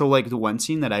of it. So like the one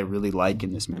scene that I really like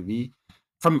in this movie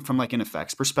from like an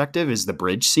effects perspective is the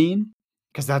bridge scene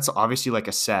because that's obviously like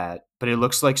a set, but it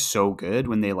looks like so good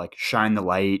when they like shine the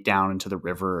light down into the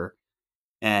river.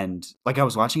 And like I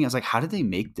was watching, I was like, how did they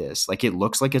make this? Like it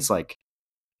looks like it's like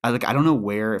I don't know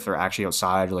where if they're actually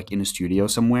outside or like in a studio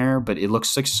somewhere, but it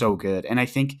looks like so good. And I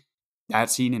think that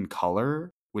scene in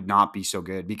color would not be so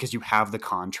good because you have the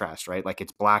contrast, right? Like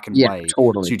it's black and white.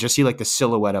 Totally. So you just see like the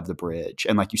silhouette of the bridge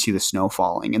and like you see the snow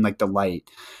falling and like the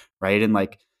light, right? And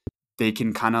like they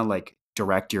can kind of like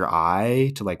direct your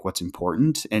eye to like what's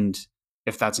important. And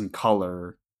if that's in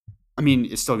color, I mean,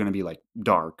 it's still going to be like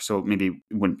dark. So maybe it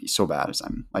wouldn't be so bad as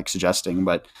I'm like suggesting,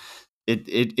 but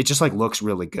it just like looks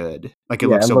really good. Like it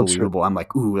looks so believable. I'm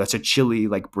like, ooh, that's a chilly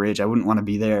like bridge. I wouldn't want to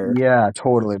be there. Yeah,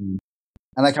 totally. And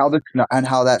like how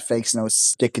that fake snow's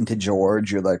sticking to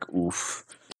George, you're like, oof,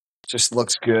 just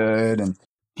looks good. And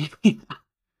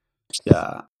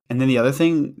yeah. And then the other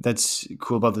thing that's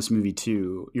cool about this movie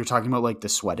too, you're talking about like the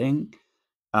sweating.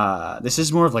 This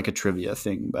is more of like a trivia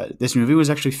thing, but this movie was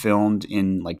actually filmed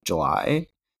in like July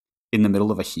in the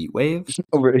middle of a heat wave.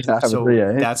 Over So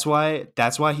yeah, that's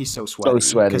why he's so so sweaty, because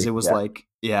sweaty. it was Yeah. like,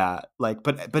 yeah, like,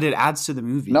 but it adds to the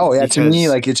movie No, yeah. To me, because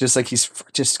like it's just like he's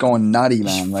just going nutty, he's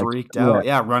man. Like freaked yeah, out.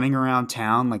 Yeah, running around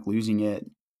town like losing it.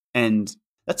 And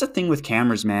that's the thing with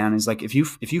cameras, man, is like if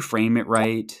you frame it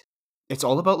right, it's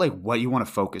all about like what you want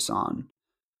to focus on.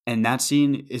 And that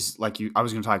scene is like, I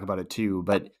was going to talk about it too,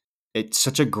 but it's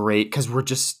such a great, cuz we're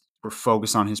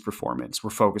focused on his performance. We're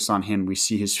focused on him. We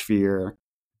see his fear,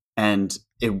 and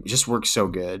it just works so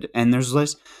good. And there's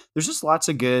just lots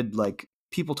of good like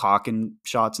people talking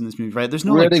shots in this movie, right? There's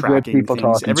no like really good tracking people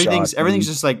things. talking shots. Everything's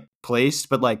just like placed,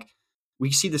 but like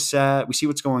we see the set, we see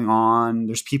what's going on.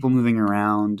 There's people moving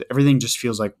around. Everything just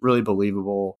feels like really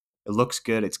believable. It looks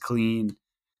good. It's clean.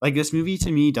 Like this movie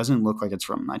to me doesn't look like it's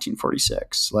from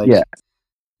 1946. Like Yeah.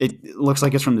 it looks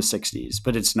like it's from the 60s,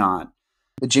 but it's not.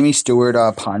 The Jimmy Stewart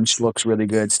punch looks really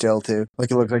good still too.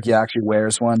 Like it looks like he actually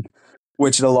wears one,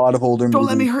 which in a lot of older Don't movies.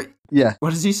 let me hurt. Yeah,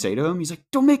 What does he say to him? He's like,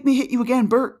 "Don't make me hit you again,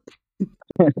 Bert."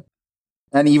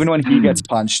 and even when he gets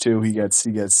punched too, he gets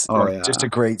Oh, just yeah. a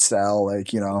great sell. Like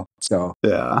so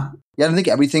Yeah. yeah, I think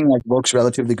everything like looks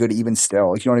relatively good even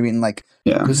still. Like, you know what I mean? Like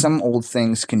Yeah. because some old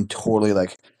things can totally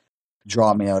like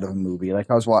draw me out of a movie. Like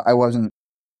I wasn't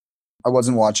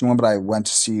watching one, but I went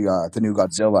to see the new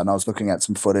Godzilla, and I was looking at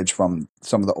some footage from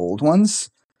some of the old ones,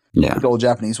 Yeah. the old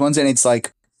Japanese ones, and it's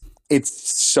like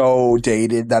it's so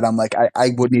dated that I'm like I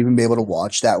wouldn't even be able to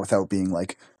watch that without being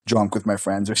like drunk with my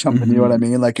friends or something. You know what I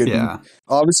mean? Like it'd be Yeah.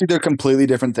 obviously they're completely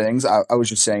different things. I was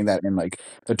just saying that in like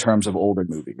the terms of older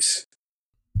movies.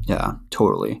 Yeah,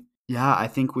 totally. Yeah, I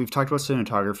think we've talked about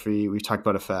cinematography, we've talked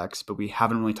about effects, but we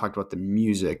haven't really talked about the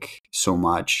music so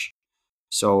much.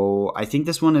 So I think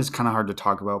this one is kind of hard to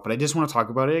talk about, but I just want to talk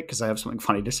about it because I have something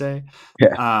funny to say.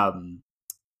 Yeah.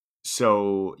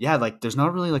 So yeah, like there's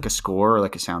not really like a score or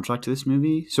like a soundtrack to this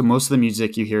movie. So most of the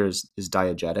music you hear is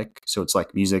diegetic. So it's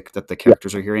like music that the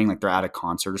characters are hearing, like they're at a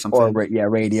concert or something. Or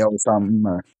radio or something.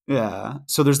 Or Yeah.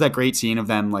 So there's that great scene of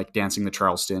them like dancing the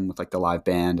Charleston with like the live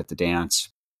band at the dance.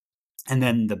 And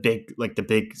then the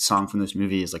big song from this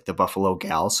movie is like the Buffalo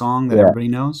Gal song that Yeah. everybody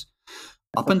knows.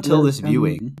 Up until this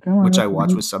viewing, which I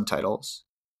watched with subtitles,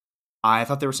 I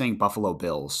thought they were saying Buffalo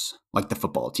Bills, like the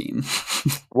football team.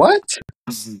 What?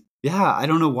 Yeah, I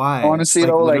don't know why. Honestly,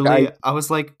 like, though, like, literally, I was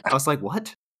like,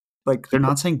 what? Like they're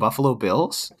not saying Buffalo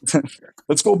Bills?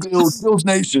 Let's go Bills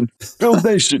Nation. Bills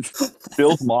Nation.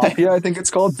 Bills Mafia, I think it's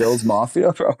called. Bills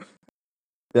Mafia, bro.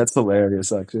 That's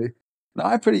hilarious, actually.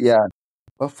 No,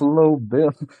 Buffalo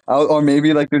Bill. Or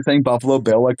maybe like they're saying Buffalo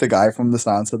Bill, like the guy from the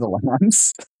Silence of the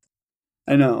Lambs.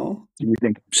 I know. Do you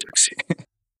think I'm sexy?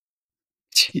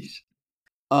 Jeez.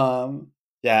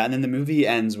 Yeah, and then the movie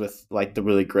ends with like the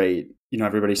really great,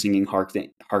 everybody singing "Hark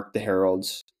the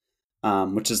Heralds,"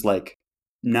 which is like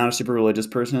not a super religious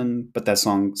person, but that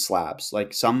song slaps.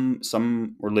 Like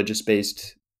some religious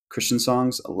based Christian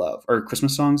songs I love, or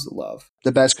Christmas songs I love.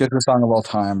 The best Christmas song of all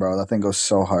time, bro. That thing goes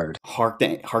so hard. Hark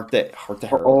the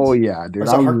Heralds. Oh yeah, dude.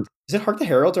 Is it Hark the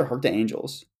Heralds or Hark the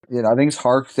Angels? Yeah, I think it's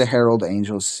Hark the Herald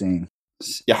Angels Sing.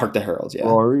 Yeah, Hark the Heralds. Yeah.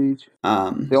 Glory.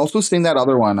 They also sing that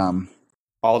other one.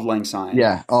 Auld Lang Syne.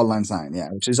 Yeah, Auld Lang Syne. Yeah,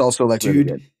 which is also like really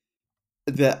Dude,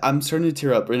 good. I'm starting to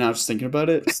tear up right now just thinking about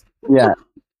it. Yeah,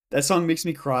 That song makes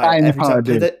me cry I know, every time.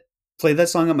 dude. Play that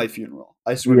song at my funeral.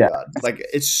 I swear Yeah. to God. Like,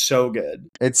 it's so good.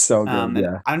 It's so good. And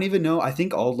Yeah. I don't even know. I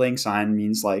think Auld Lang Syne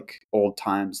means like old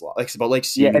times. Like it's about like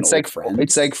seeing Yeah, an it's old like friend.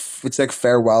 it's like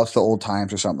farewell to old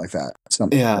times or something like that.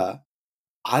 Something. Yeah.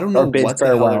 I don't know bid what the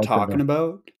hell farewell they're to talking them.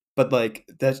 about, but like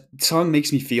that song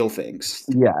makes me feel things.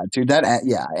 Yeah, dude. And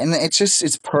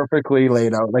it's perfectly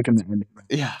laid out, like in the ending.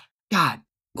 Yeah. God.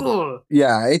 Ugh.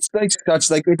 Yeah, it's like such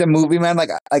like the movie, man. Like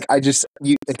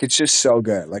it's just so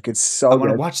good. Like it's so I want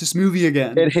to good. watch this movie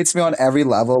again. It hits me on every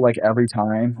level, like every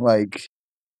time. Like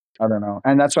I don't know,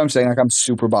 and that's what I'm saying. Like I'm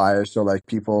super biased, so like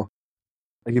people,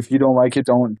 like if you don't like it,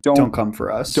 don't come for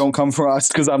us. Don't come for us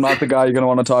because I'm not the guy you're gonna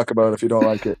want to talk about if you don't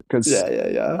like it. Because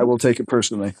Yeah. I will take it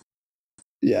personally.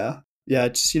 Yeah.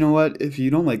 Just, you know what? If you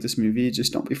don't like this movie,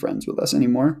 just don't be friends with us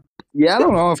anymore. Yeah, I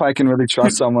don't know if I can really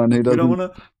trust someone who You doesn't. don't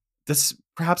want to. That's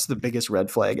perhaps the biggest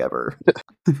red flag ever.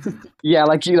 Yeah,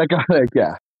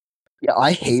 yeah.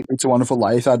 I hate It's a Wonderful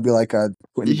Life. I'd be like a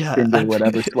Tinder,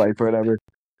 whatever, swipe or whatever.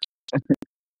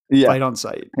 Yeah, Fight on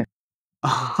sight.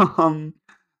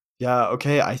 Yeah.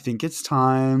 Okay. I think it's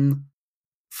time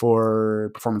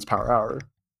for Performance Power Hour.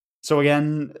 So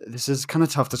again, this is kind of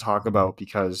tough to talk about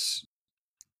because,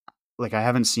 like, I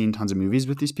haven't seen tons of movies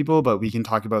with these people, but we can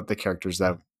talk about the characters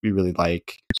that we really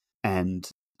like, and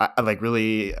I like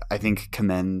really, I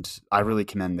really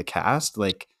commend the cast.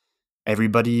 Like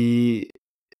everybody,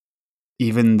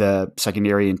 even the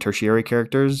secondary and tertiary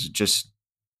characters, just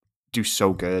do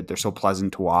so good. They're so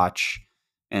pleasant to watch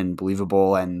and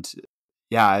believable. And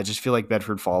yeah, I just feel like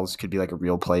Bedford Falls could be like a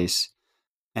real place.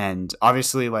 And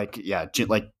obviously, like yeah,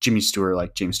 like James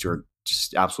Stewart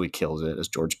just absolutely kills it as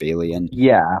George Bailey. And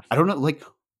Yeah, I don't know, like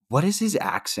what is his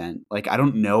accent? Like I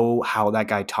don't know how that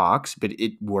guy talks, but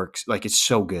it works. Like it's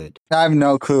so good. I have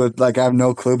no clue. Like I have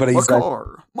no clue, but he's like,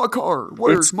 My car, it's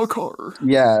where's my car?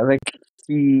 yeah, like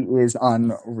he is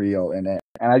unreal in it,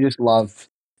 and I just love.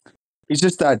 He's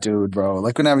just that dude, bro.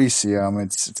 Like whenever you see him,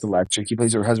 it's electric. He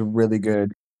has a really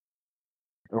good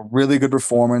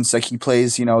performance. Like he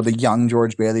plays, the young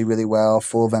George Bailey really well,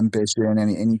 full of ambition,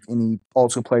 and he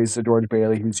also plays the George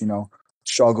Bailey who's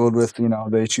struggled with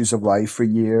the issues of life for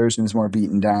years and is more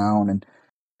beaten down. And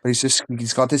but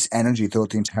he's got this energy throughout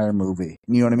the entire movie.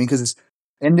 You know what I mean? Because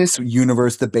in this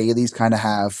universe, the Baileys kind of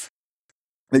have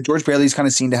like George Bailey's kind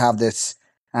of seen to have this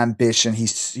ambition.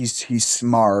 He's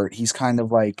smart. He's kind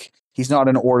of like he's not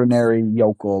an ordinary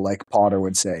yokel like Potter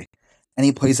would say, and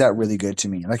he plays that really good to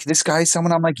me. Like this guy's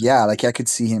someone I'm like, yeah, like I could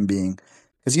see him being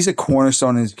because he's a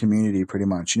cornerstone in his community, pretty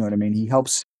much. You know what I mean? He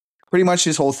helps. Pretty much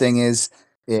his whole thing is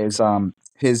his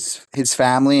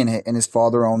family and his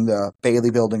father own the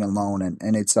Bailey Building alone,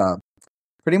 and it's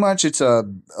pretty much it's a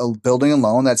building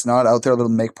alone that's not out there to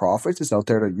make profits. It's out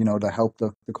there to to help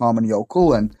the common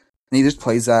yokel, and he just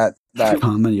plays that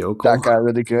Common yokel. guy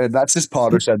really good. That's just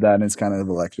Potter said that, and it's kind of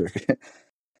electric.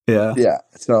 Yeah. Yeah.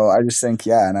 So I just think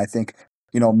and I think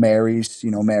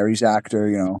Mary's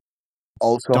actor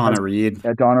also has, Donna Reed.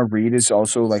 Donna Reed is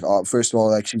also like first of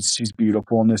all like she's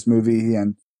beautiful in this movie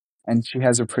and she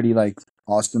has a pretty like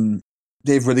awesome.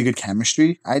 They have really good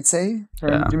chemistry, I'd say. Her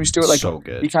and Jimmy Stewart, like so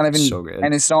good. he kind of so good.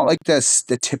 and it's not like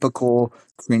the typical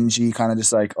cringy kind of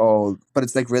just like but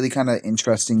it's like really kind of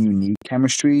interesting, unique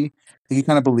chemistry. Like, you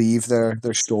kind of believe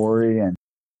their story and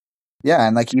yeah,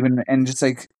 and like even and just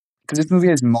like because this movie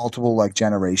has multiple like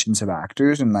generations of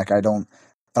actors and like I don't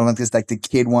think this like the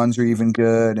kid ones are even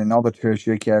good and all the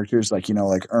tertiary characters like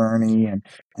like Ernie and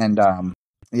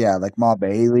yeah like Ma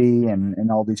Bailey and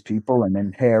all these people and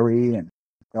then Harry and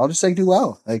they all just like do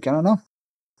well. Like I don't know.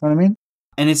 You know what I mean?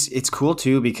 And it's cool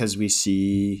too because we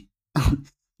see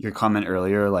your comment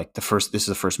earlier, like this is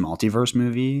the first multiverse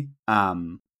movie.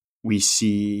 We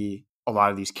see a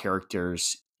lot of these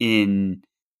characters in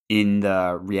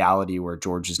the reality where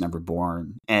George is never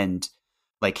born, and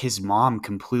like his mom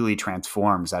completely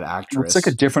transforms that actress. It's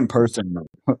like a different person.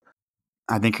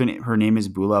 I think her name is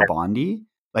Bula Bondi.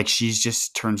 Like she's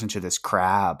just turns into this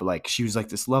crab. Like she was like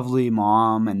this lovely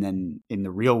mom, and then in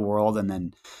the real world, and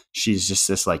then she's just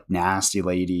this like nasty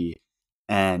lady.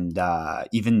 And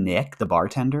even Nick, the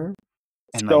bartender,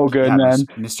 and so like, good, yeah, man.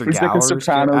 Mr. He's like a Gower's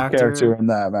Sopranos character in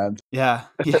that, man. Yeah.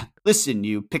 Listen,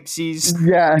 you pixies.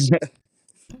 Yeah.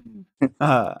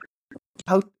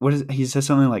 He says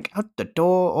something like out the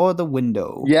door or the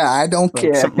window. Yeah, I don't Like,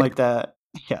 care. something like that.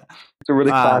 Yeah. It's a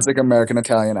really classic American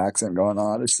Italian accent going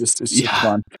on. It's just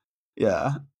fun.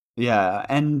 Yeah. Yeah.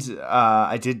 And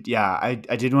I did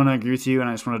want to agree with you, and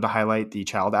I just wanted to highlight the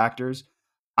child actors.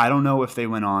 I don't know if they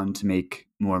went on to make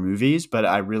more movies, but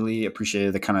I really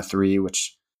appreciated the kind of three,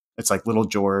 which it's like Little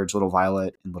George, Little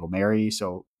Violet, and Little Mary.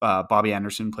 So Bobby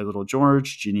Anderson played Little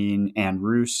George, Janine Ann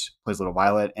Roos plays Little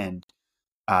Violet, and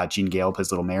Jean Gale plays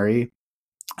Little Mary.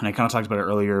 And I kind of talked about it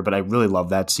earlier, but I really love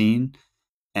that scene,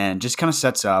 and just kind of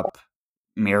sets up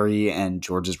Mary and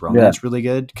George's romance really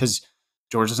good because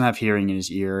George doesn't have hearing in his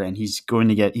ear, and he's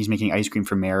making ice cream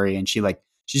for Mary, and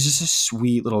she's just a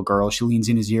sweet little girl. She leans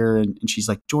in his ear and she's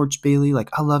like, George Bailey, like,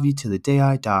 I love you till the day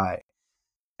I die.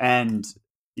 And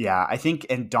yeah, I think,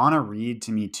 and Donna Reed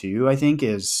to me too, I think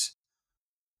is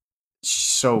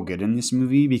so good in this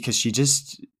movie because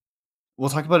we'll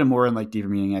talk about it more in like deeper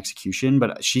meaning execution,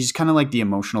 but she's kind of like the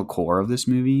emotional core of this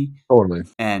movie. Totally.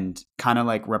 And kind of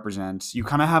like represents, you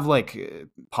kind of have like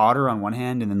Potter on one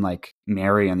hand and then like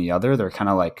Mary on the other. They're kind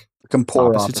of like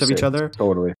opposites of each other.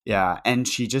 Totally. Yeah. And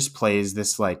she just plays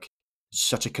this like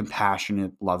such a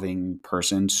compassionate, loving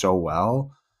person so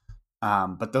well.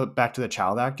 But back to the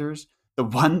child actors, the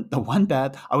one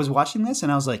bad, I was watching this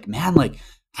and I was like, man, like,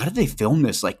 how did they film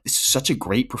this? Like, this is such a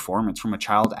great performance from a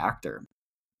child actor.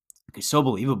 It's so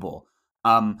believable.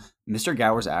 Mr.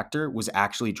 Gower's actor was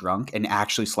actually drunk and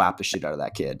actually slapped the shit out of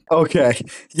that kid. Okay.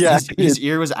 Yeah. His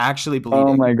ear was actually bleeding.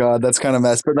 Oh my God. That's kind of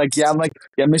messed. But like, yeah, I'm like,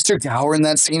 yeah, Mr. Gower in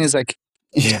that scene is like,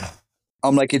 yeah.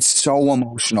 I'm like, it's so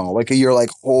emotional. Like, you're like,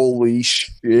 holy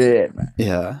shit, man.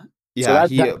 Yeah. Yeah.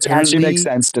 So that actually makes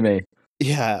sense to me.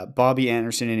 Yeah, Bobby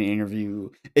Anderson in an interview.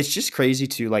 It's just crazy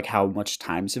too, like how much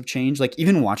times have changed. Like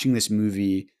even watching this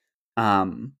movie,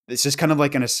 it's just kind of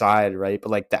like an aside, right?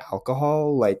 But like the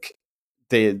alcohol, like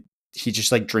they he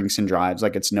just like drinks and drives,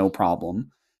 like it's no problem.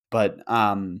 But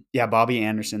yeah, Bobby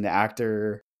Anderson, the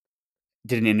actor,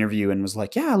 did an interview and was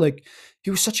like, yeah, like he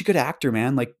was such a good actor,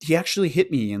 man. Like he actually hit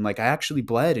me and like I actually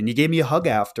bled and he gave me a hug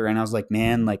after. And I was like,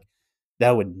 man, like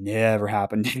that would never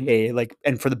happen today. Like,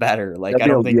 and for the better. Like, That'd I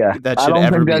be don't think yeah. that I should don't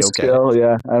ever think be that's okay. chill.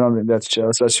 Yeah, I don't think that's chill,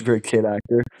 especially for a kid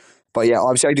actor. But yeah,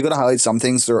 obviously, I do got to highlight some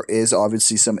things. There is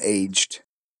obviously some aged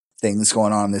things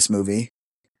going on in this movie,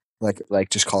 like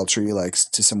just culturally, like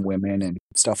to some women and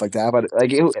stuff like that. But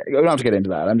like, we don't have to get into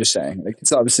that. I'm just saying, like,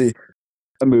 it's obviously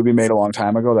a movie made a long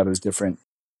time ago that has different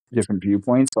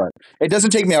viewpoints, but it doesn't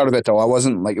take me out of it though. I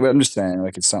wasn't like, I'm just saying,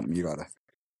 like, it's something you gotta.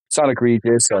 It's not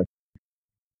egregious. Or,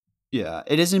 Yeah,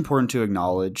 it is important to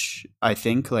acknowledge, I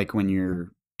think, like when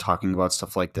you're talking about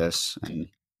stuff like this and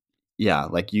yeah,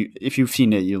 like if you've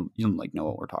seen it, you'll like know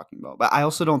what we're talking about. But I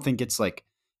also don't think it's like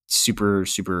super,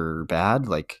 super bad.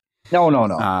 Like, no, no,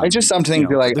 no. It's just something to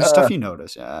but like, there's stuff you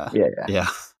notice. Yeah. yeah, yeah.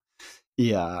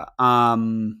 Yeah. Yeah.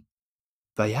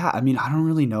 But yeah, I mean, I don't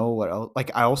really know what else.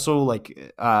 Like, I also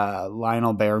like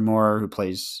Lionel Barrymore, who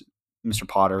plays Mr.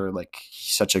 Potter. Like,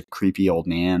 he's such a creepy old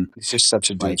man. He's just such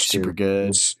a Like, douche super too.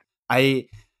 good. I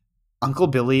Uncle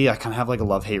Billy, I kind of have like a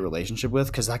love hate relationship with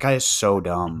because that guy is so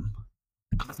dumb.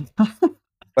 But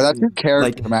that's your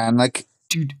character, Like, man. Like,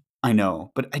 dude, I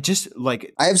know, but I just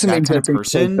like I have some that kind of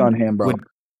interesting takes on person. him, bro.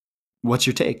 What's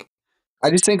your take? I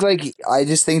just think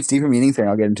it's deeper meaning thing.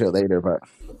 I'll get into it later, but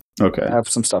Okay. I have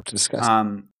some stuff to discuss.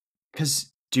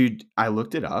 Because dude, I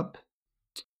looked it up.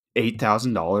 $8,000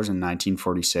 in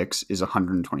 1946 is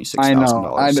 $126,000.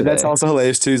 I know. That's also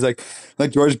hilarious too. He's like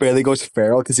George Bailey goes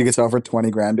feral because he gets offered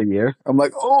 $20,000 a year. I'm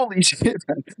like, holy shit,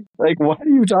 man. Like, what are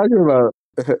you talking about?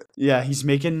 Yeah, he's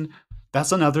making.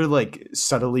 That's another like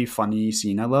subtly funny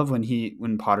scene I love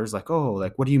when Potter's like, oh,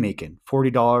 like what are you making?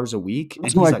 $40 a week, and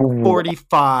he's like, like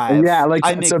 45. Yeah, like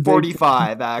I that's make a big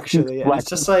 45 actually, and it's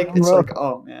just like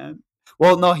oh man.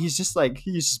 Well, no, he's just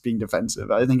being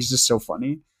defensive. I think it's just so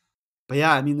funny. But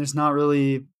yeah, I mean, there's not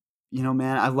really,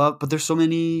 man. But there's so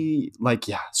many so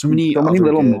many so many other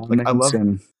little good. Like moments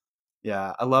and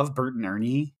I love Bert and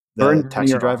Ernie, Bert the and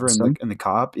taxi Ernie are driver awesome. and the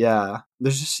cop. Yeah,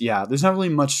 there's not really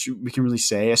much we can really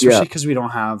say, especially because we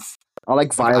don't have. I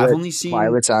like Violet. I've only seen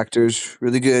Violet's actors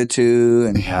really good too,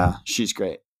 and yeah, she's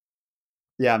great.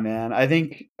 Yeah, man. I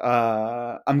think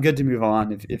I'm good to move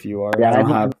on if you are.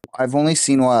 Yeah, I've only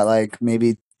seen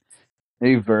maybe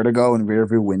Vertigo and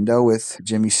Rearview Window with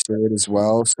Jimmy Stewart as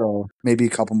well. So maybe a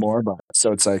couple more, but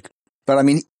I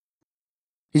mean,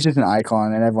 he's just an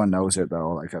icon and everyone knows it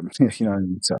though. Like, you know what I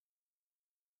mean? So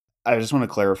I just want to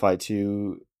clarify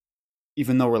too.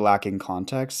 Even though we're lacking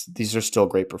context, these are still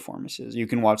great performances. You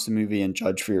can watch the movie and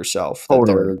judge for yourself that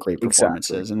they're great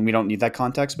performances, and we don't need that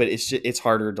context. But it's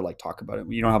harder to like talk about it.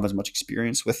 You don't have as much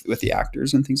experience with the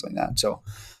actors and things like that. So,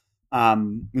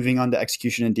 moving on to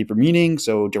execution and deeper meaning.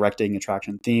 So, directing,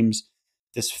 attraction, themes.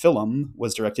 This film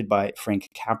was directed by Frank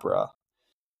Capra.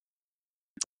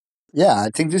 Yeah,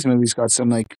 I think this movie's got some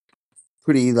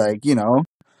pretty pretty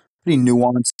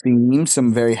nuanced themes,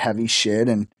 some very heavy shit,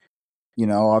 and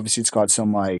obviously it's got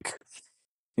some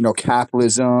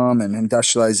capitalism and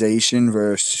industrialization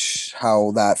versus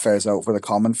how that fares out for the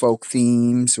common folk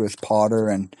themes with Potter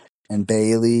and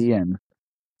Bailey, and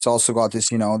it's also got this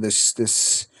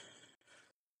this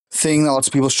thing that lots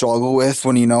of people struggle with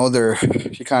when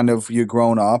you're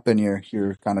grown up and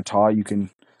you're kind of taught you can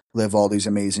live all these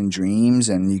amazing dreams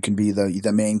and you can be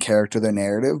the main character of the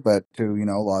narrative, but to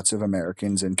lots of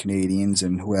Americans and Canadians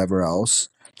and whoever else,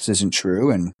 this isn't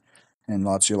true, and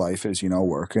lots of your life is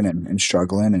working and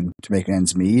struggling and to make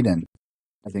ends meet, and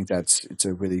I think it's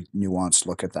a really nuanced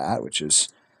look at that, which is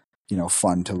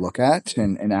fun to look at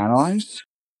and analyze.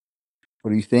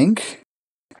 What do you think?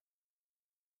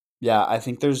 Yeah, I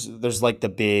think there's like the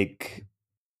big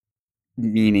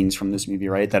meanings from this movie,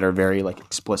 right, that are very like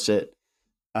explicit.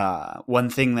 One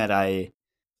thing that I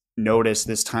noticed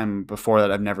this time before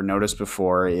that I've never noticed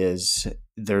before is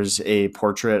there's a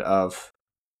portrait of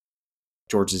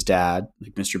George's dad,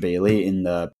 like Mr. Bailey, in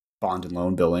the bond and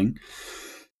loan building,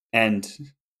 and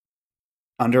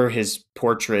under his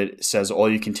portrait says, "All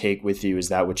you can take with you is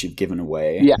that which you've given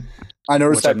away." Yeah, I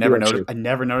noticed that. I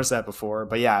never noticed that before.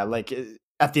 But yeah, like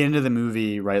at the end of the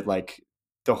movie, right? Like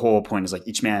the whole point is like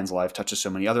each man's life touches so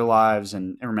many other lives,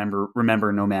 and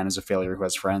remember, no man is a failure who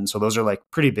has friends. So those are like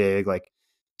pretty big, like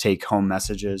take home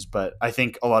messages. But I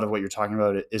think a lot of what you're talking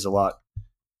about is a lot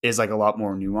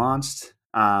more nuanced.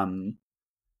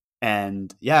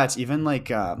 And yeah, it's even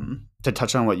like to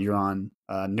touch on what you're on,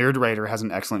 Nerdwriter has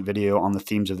an excellent video on the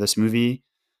themes of this movie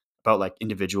about like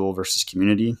individual versus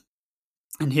community.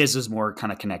 And his is more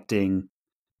kind of connecting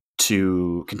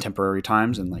to contemporary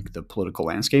times and like the political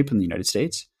landscape in the United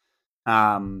States.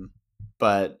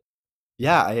 But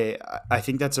yeah, I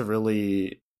think that's a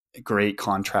really great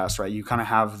contrast, right? You kind of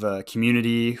have the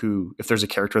community who, if there's a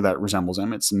character that resembles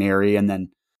him, it's Mary, and then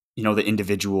the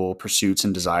individual pursuits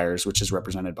and desires, which is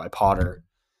represented by Potter.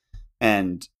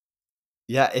 And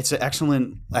yeah, it's an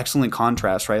excellent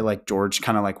contrast, right? Like George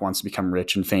kind of like wants to become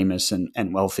rich and famous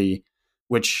and wealthy,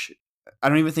 which I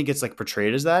don't even think it's like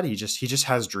portrayed as that. He just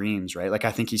has dreams, right? Like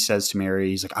I think he says to Mary,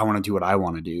 he's like, I want to do what I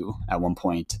want to do at one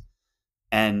point.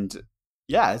 And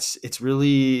yeah, it's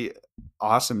really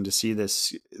awesome to see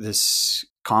this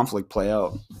conflict play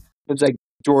out. It's like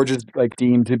George is like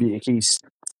deemed to be, he's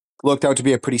looked out to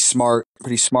be a pretty smart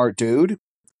dude.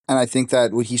 And I think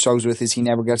that what he struggles with is he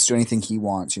never gets to do anything he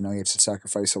wants. He has to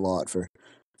sacrifice a lot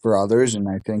for others. And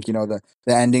I think, the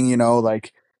ending,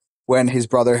 like when his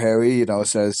brother Harry,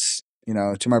 says,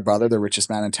 to my brother, the richest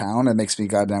man in town, it makes me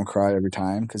goddamn cry every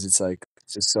time because it's like,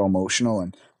 it's just so emotional.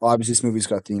 And obviously this movie's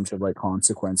got themes of like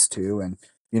consequence too. And,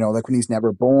 like when he's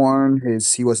never born,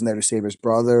 he wasn't there to save his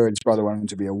brother. His brother went on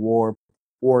to be a war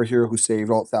hero who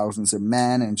saved all thousands of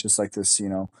men. And just like this,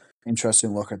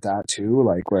 interesting look at that too.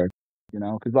 Like where,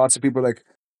 because lots of people like,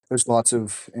 there's lots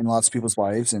of people's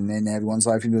lives and in everyone's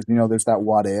life, there's that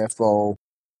what if, oh,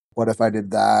 what if I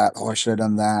did that? Oh, I should have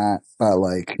done that. But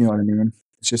like, you know what I mean?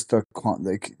 It's just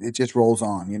like it just rolls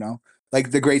on,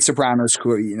 like the Great Sopranos,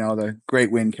 the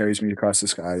great wind carries me across the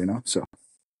sky, So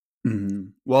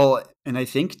Well, and I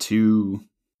think too,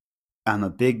 I'm a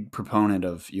big proponent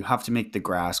of you have to make the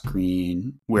grass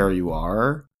green where you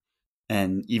are,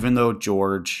 and even though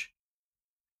George,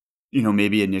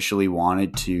 maybe initially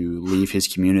wanted to leave his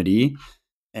community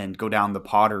and go down the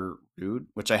Potter route,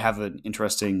 which I have an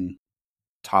interesting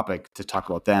topic to talk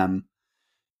about them,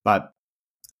 but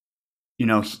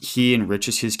he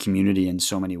enriches his community in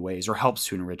so many ways, or helps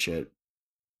to enrich it.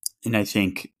 And I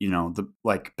think the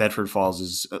like Bedford Falls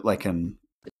is like an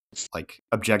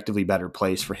objectively better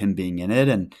place for him being in it,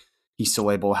 and he's still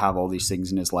able to have all these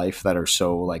things in his life that are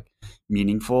so like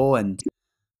meaningful. And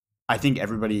I think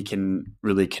everybody can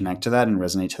really connect to that and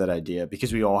resonate to that idea,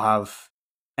 because we all have,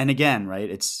 and again, right,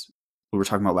 it's we were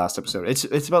talking about last episode,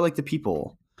 it's about like the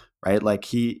people, right? Like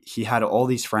he had all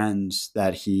these friends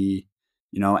that he,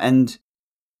 and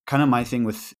kind of my thing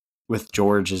with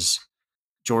George is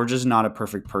not a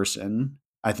perfect person.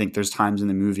 I think there's times in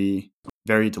the movie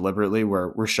very deliberately where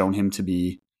we're shown him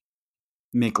to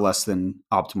make less than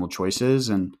optimal choices.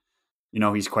 And,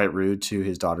 he's quite rude to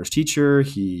his daughter's teacher.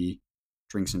 He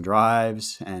drinks and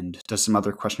drives and does some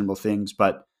other questionable things,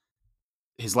 but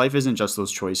his life isn't just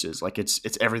those choices. Like it's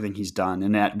everything he's done.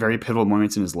 And at very pivotal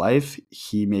moments in his life,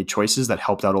 he made choices that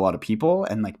helped out a lot of people,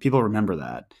 and like people remember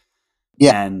that.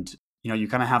 Yeah. And, you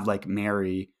kind of have like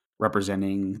Mary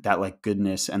representing that like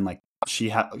goodness, and like she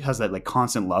has that like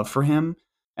constant love for him.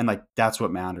 And like, that's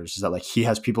what matters, is that like he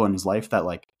has people in his life that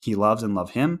like he loves and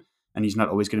love him, and he's not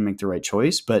always going to make the right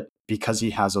choice, but because he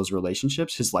has those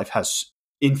relationships, his life has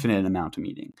infinite amount of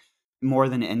meaning, more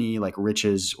than any like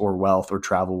riches or wealth or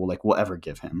travel will ever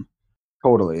give him.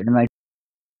 Totally. And like,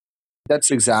 that's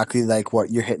exactly like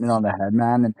what you're hitting it on the head,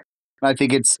 man. And I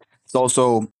think it's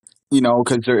also,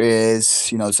 because there is,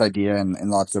 this idea in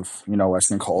lots of,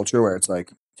 Western culture where it's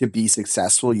like, to be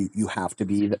successful, you have to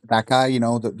be that guy,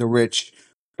 the rich,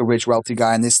 wealthy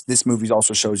guy. And this movie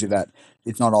also shows you that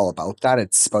it's not all about that.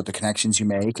 It's about the connections you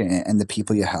make and the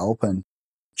people you help. And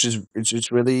it's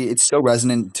just really, it's so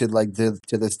resonant to like to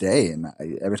this day. And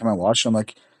every time I watch it, I'm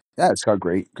like, yeah, it's got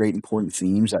great important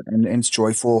themes, and it's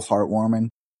joyful, heartwarming.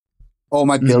 Oh,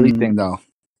 my Billy thing though.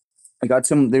 I got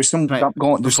there's something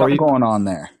going on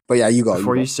there. But yeah, you go.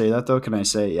 Before you say that though, can I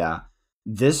say, yeah,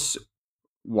 this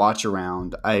watch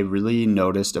around, I really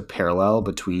noticed a parallel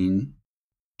between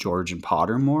George and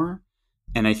Potter more.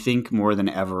 And I think more than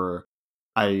ever,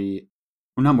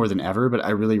 not more than ever, but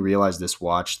I really realized this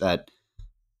watch that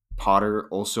Potter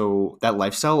also, that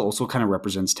lifestyle also kind of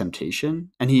represents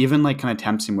temptation. And he even like kind of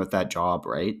tempts him with that job,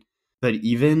 right? But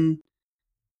even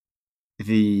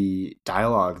the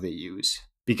dialogue they use,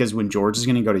 because when George is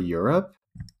going to go to Europe,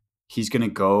 he's going to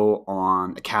go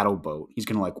on a cattle boat. He's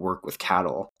going to like work with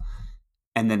cattle.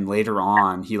 And then later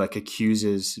on, he like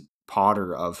accuses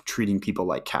Potter of treating people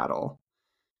like cattle.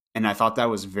 And I thought that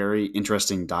was very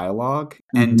interesting dialogue.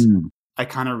 And I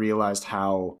kind of realized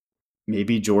how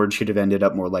maybe George should have ended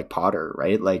up more like Potter,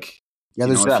 right? Like, yeah,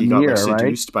 there's that mirror, got like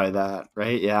seduced by that,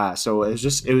 right? Yeah. So it was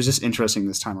just interesting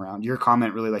this time around. Your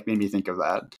comment really like made me think of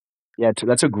that. Yeah,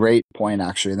 that's a great point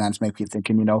actually, and that's making me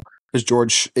thinking. Because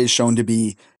George is shown to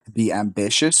be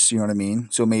ambitious. You know what I mean?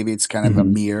 So maybe it's kind of a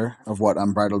Mhm. mirror of what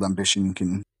unbridled ambition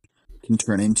can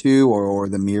turn into, or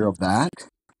the mirror of that.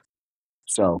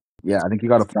 So yeah, I think you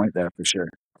got a point there for sure.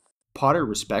 Potter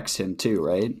respects him too,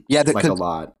 right? Yeah, Like a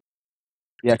lot.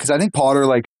 because I think Potter's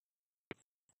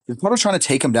trying to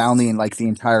take him down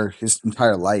his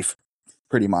entire life,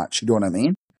 pretty much. You know what I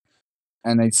mean?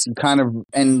 And it's kind of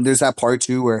and there's that part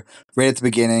too where right at the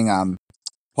beginning,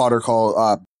 Potter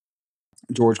call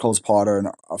George calls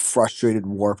Potter a frustrated,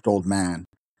 warped old man.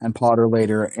 And Potter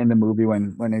later in the movie,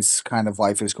 when his kind of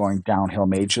life is going downhill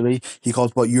majorly, he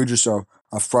calls, "But you're just a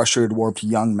frustrated, warped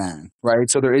young man," right?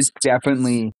 So there is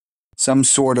definitely some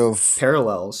sort of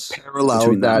Parallels parallel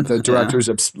between that them. the Yeah.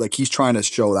 director's like he's trying to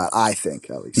show that. I think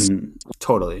at least.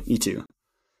 Totally. Me too.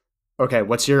 Okay,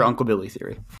 what's your Uncle Billy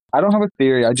theory? I don't have a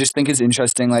theory. I just think it's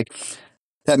interesting, like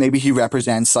that maybe he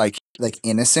represents like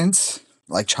innocence,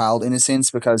 like child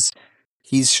innocence, because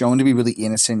he's shown to be really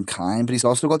innocent and kind, but he's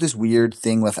also got this weird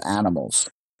thing with animals.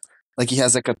 Like he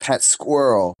has like a pet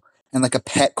squirrel and like a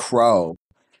pet crow,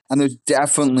 and there's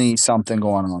definitely something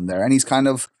going on there. And he's kind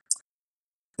of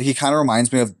like he kind of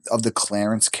reminds me of the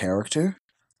Clarence character,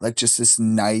 like just this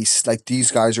nice, like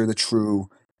these guys are the true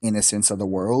innocence of the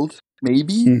world.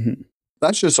 Maybe Mm-hmm.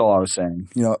 that's just all I was saying.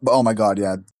 But oh my god,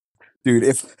 yeah, dude,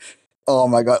 if oh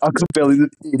my god, Uncle Billy's an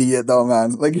idiot though,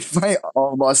 man. Like if I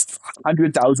almost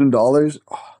 $100,000,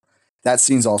 that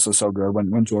scene's also so good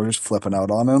when George is flipping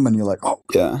out on him, and you're like, oh,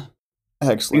 Yeah.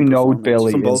 Excellent performance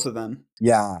Billy from is both of them.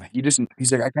 yeah.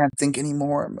 He's like I can't think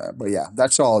anymore, but yeah,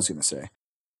 that's all I was gonna say.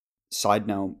 Side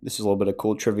note, this is a little bit of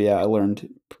cool trivia I learned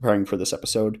preparing for this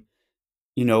episode.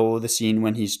 You know the scene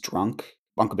when he's drunk,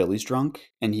 Uncle Billy's drunk,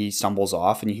 and he stumbles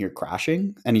off and you hear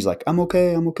crashing, and he's like, I'm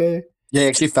okay, I'm okay. Yeah, he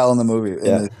actually fell in the movie.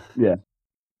 Yeah. Yeah.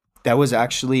 That was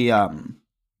actually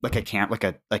like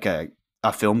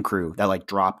a film crew that like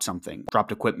dropped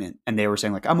equipment, and they were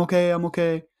saying like, I'm okay, I'm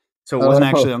okay. So it wasn't Oh,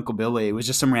 actually Uncle Billy, it was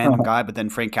just some random guy, but then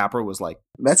Frank Capra was like,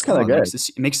 that's kind oh, of good. it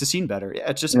makes the scene better. Yeah,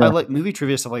 it's just I Yeah. like movie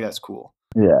trivia stuff like that's cool.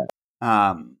 Yeah.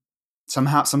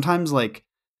 Sometimes like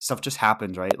stuff just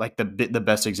happens, right? Like the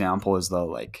best example is the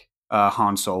like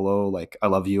Han Solo like I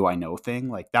love you I know thing.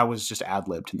 Like that was just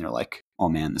ad-libbed, and they're like, oh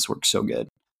man, this works so good.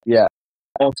 Yeah.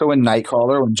 Also in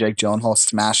Nightcrawler, when Jake Gyllenhaal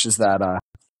smashes that,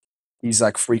 he's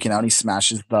like freaking out. He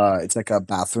smashes it's like a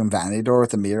bathroom vanity door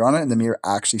with a mirror on it, and the mirror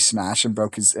actually smashed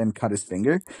and cut his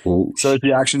finger. Oh, So his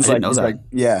reaction's I like, didn't know he's that. like,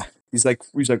 yeah. He's like,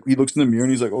 he looks in the mirror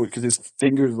and he's like, oh, because his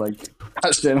finger's like,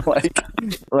 crushed in, like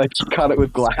he cut it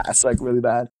with glass, like really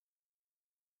bad.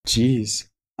 Jeez.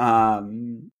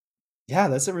 Yeah,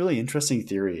 that's a really interesting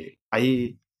theory.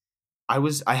 I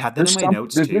had that in my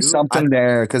notes There's too. just something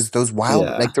there because those wild,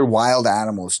 Yeah. like they're wild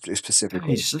animals Yeah,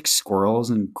 specifically. just like squirrels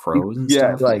and crows and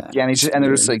Yeah, stuff. like yeah, and it's they're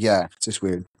just weird. like yeah, it's just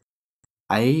weird.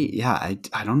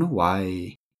 I don't know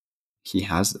why he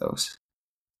has those.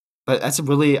 But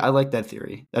I like that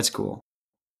theory. That's cool.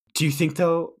 Do you think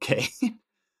though, okay,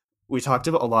 we talked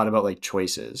about a lot about like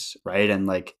choices, right? And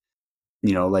like,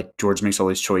 like George makes all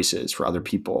these choices for other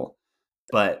people.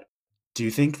 But do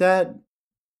you think that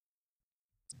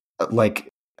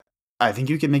like I think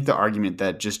you can make the argument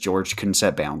that just George couldn't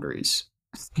set boundaries.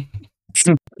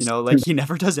 Like he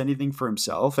never does anything for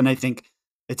himself. And I think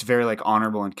it's very like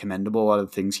honorable and commendable, a lot of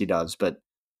the things he does. But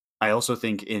I also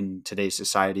think in today's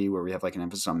society where we have like an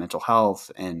emphasis on mental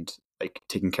health and like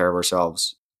taking care of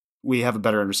ourselves, we have a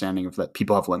better understanding of that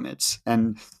people have limits.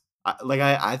 And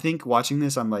I think watching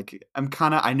this,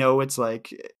 I know it's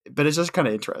like, but it's just kind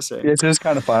of interesting. It's just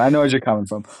kind of fun. I know where you're coming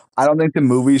from. I don't think the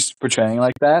movie's portraying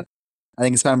like that. I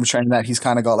think it's kind of portraying that he's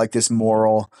kind of got like this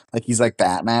moral, like he's like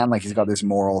Batman, like he's got this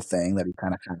moral thing that he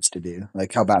kind of has to do,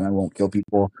 like how Batman won't kill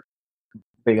people,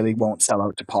 Bailey won't sell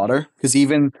out to Potter, because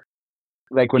even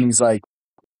like when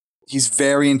he's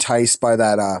very enticed by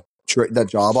that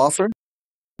job offer,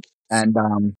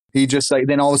 and he just like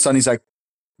then all of a sudden he's like,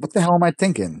 what the hell am I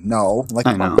thinking? No, like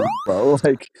I know. bro,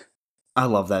 like I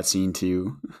love that scene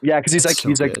too. yeah, because he's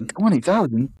It's like good.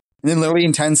 20,000, and then literally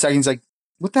in 10 seconds like.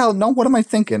 What the hell? No, what am I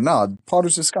thinking? No,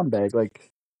 Potter's a scumbag. Like,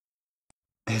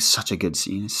 It's such a good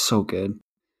scene. It's so good.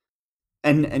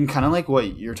 And kind of like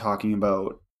what you're talking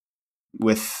about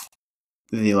with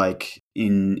the like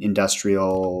in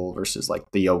industrial versus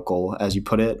like the yokel, as you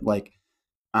put it, like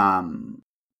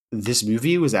this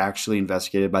movie was actually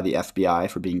investigated by the FBI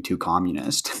for being too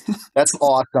communist. that's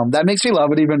awesome. That makes me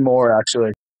love it even more,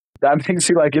 actually. That makes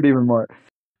me like it even more.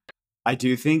 I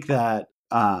do think that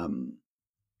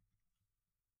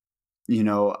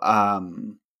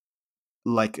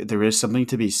like there is something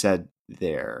to be said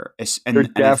there. There And I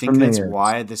think definitely that's is.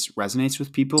 why this resonates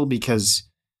with people, because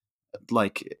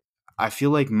like I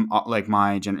feel like like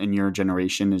and your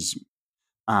generation is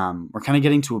we're kind of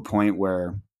getting to a point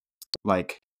where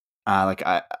like like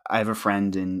I have a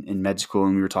friend in med school,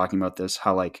 and we were talking about this,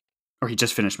 how like, or he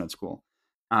just finished med school,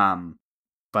 um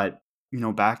but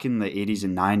back in the 80s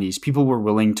and 90s, people were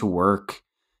willing to work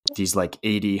these like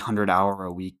 80 100 hour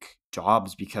a week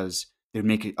jobs because they'd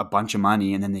make a bunch of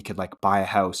money, and then they could like buy a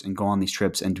house and go on these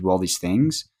trips and do all these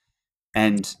things.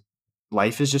 And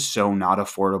life is just so not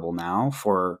affordable now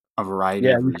for a variety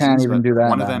Yeah, of you can't reasons, even but do that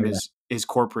one of now. them Yeah. is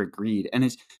corporate greed. And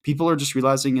it's people are just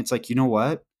realizing, it's like, you know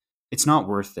what, it's not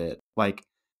worth it. Like,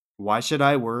 why should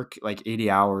I work like 80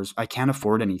 hours? I can't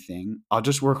afford anything. I'll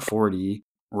just work 40,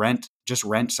 rent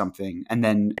something, and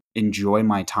then enjoy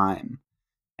my time.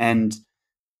 And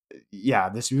yeah,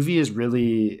 this movie is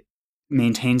really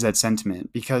maintains that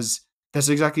sentiment, because it's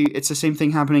the same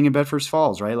thing happening in Bedford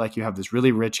Falls, right? Like, you have this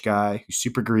really rich guy who's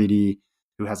super greedy,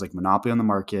 who has like monopoly on the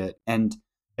market. And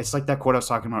it's like that quote I was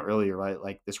talking about earlier, right?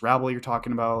 Like, this rabble you're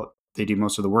talking about, they do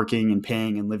most of the working and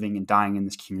paying and living and dying in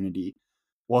this community.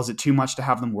 Well, is it too much to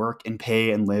have them work and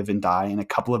pay and live and die in a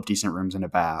couple of decent rooms and a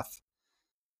bath?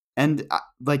 And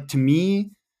like, to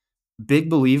me, big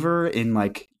believer in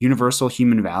like universal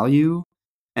human value.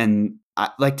 And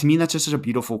like, to me, that's just such a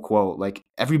beautiful quote. Like,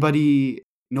 nobody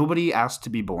asked to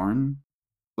be born.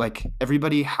 Like,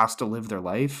 everybody has to live their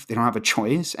life. They don't have a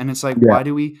choice. And it's like, Yeah. why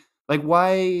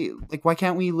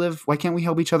can't we live? Why can't we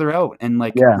help each other out and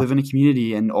like Yeah. live in a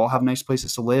community and all have nice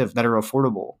places to live that are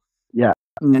affordable? Yeah.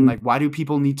 And like, why do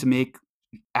people need to make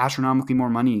astronomically more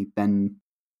money than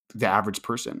the average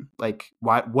person? Like,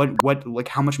 why, what, like,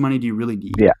 how much money do you really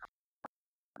need? Yeah.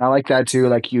 I like that too.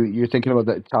 Like you're thinking about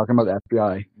that, talking about the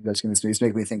FBI. That's going to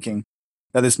make me thinking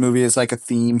that this movie is like a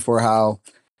theme for how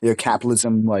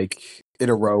capitalism, like it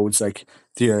erodes like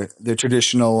the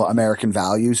traditional American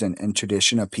values and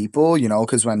tradition of people.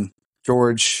 Because when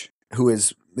George, who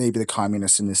is maybe the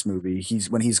communist in this movie,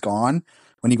 when he's gone,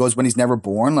 when he's never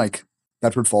born, like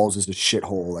Bedford Falls is a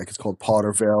shithole. Like it's called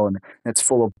Potterville, and it's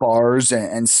full of bars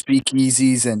and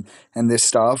speakeasies and this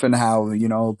stuff, and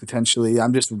how potentially,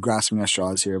 I'm just grasping at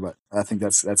straws here, but I think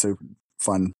that's a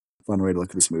fun way to look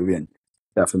at this movie, and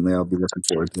definitely I'll be looking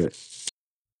forward to it.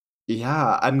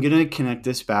 Yeah, I'm gonna connect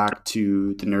this back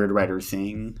to the nerd writer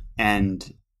thing,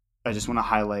 and I just want to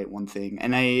highlight one thing.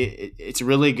 And it's a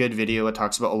really good video. It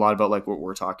talks about a lot about like what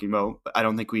we're talking about, but I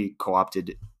don't think we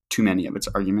co-opted too many of its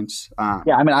arguments.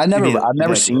 Yeah, I mean, I've Maybe never like a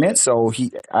little seen it, bit. so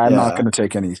I'm not Yeah, going to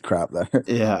take any crap there.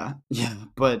 yeah.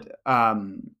 But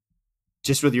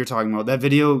just what you're talking about, that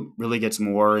video really gets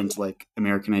more into like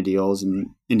American ideals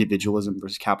and individualism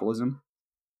versus capitalism.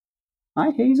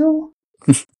 Hi, Hazel.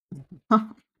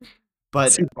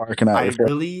 But She's barking at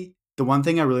you. the one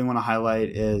thing I really want to highlight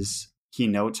is he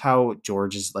notes how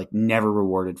George is like never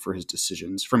rewarded for his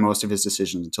decisions, for most of his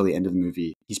decisions until the end of the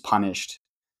movie. He's punished.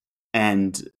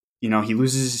 And, he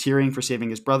loses his hearing for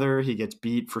saving his brother. He gets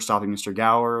beat for stopping Mr.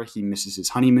 Gower. He misses his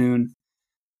honeymoon.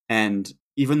 And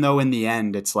even though in the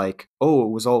end it's like, oh, it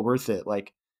was all worth it,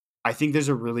 like, I think there's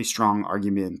a really strong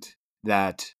argument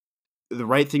that the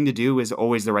right thing to do is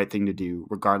always the right thing to do,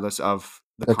 regardless of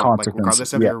The consequences.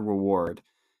 regardless of Yeah. your reward.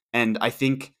 And I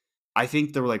think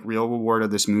the like real reward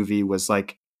of this movie was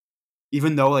like,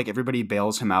 even though like everybody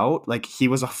bails him out, like he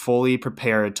was fully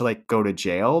prepared to like go to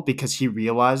jail, because he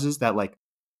realizes that like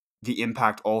the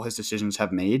impact all his decisions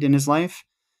have made in his life,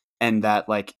 and that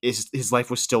like his life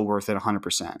was still worth it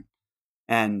 100%.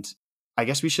 And I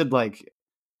guess we should like,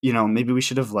 maybe we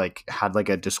should have like had like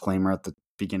a disclaimer at the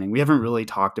beginning. We haven't really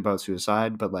talked about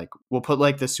suicide, but like we'll put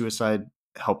like the suicide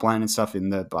helpline and stuff in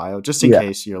the bio, just in Yeah.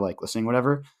 case you're like listening,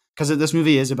 whatever. Because this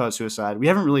movie is about suicide. We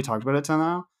haven't really talked about it till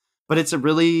now, but it's a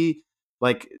really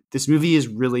like, this movie is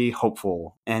really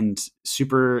hopeful and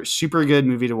super super good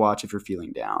movie to watch if you're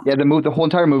feeling down. Yeah, the whole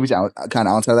entire movie's kind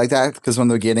of outside like that, because from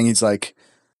the beginning he's like,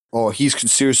 oh, he's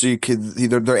seriously,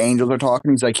 their angels are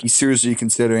talking. He's like, he's seriously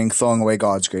considering throwing away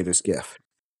God's greatest gift,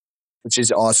 which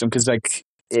is awesome, because like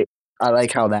I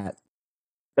like how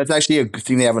that's actually a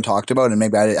thing they haven't talked about, and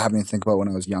maybe I haven't even think about when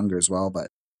I was younger as well. But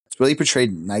it's really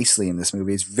portrayed nicely in this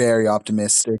movie. It's very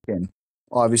optimistic, and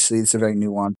obviously it's a very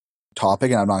nuanced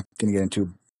topic, and I'm not going to get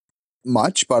into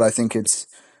much, but I think it's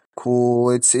cool.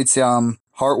 It's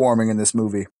heartwarming in this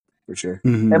movie for sure.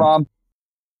 Mm-hmm. Hey, Mom.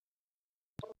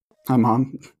 Hi,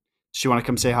 Mom. She want to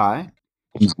come say hi?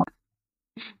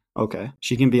 Okay,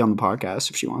 she can be on the podcast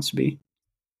if she wants to be.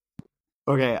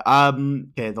 Okay.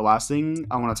 Okay. The last thing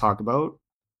I want to talk about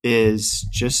is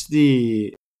just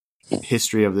the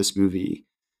history of this movie,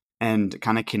 and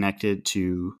kind of connected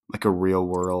to like a real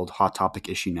world hot topic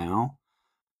issue now.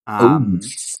 Oh,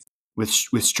 with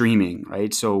streaming,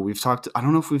 right? So we've talked. I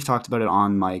don't know if we've talked about it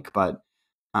on mic, but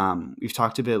we've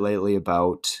talked a bit lately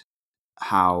about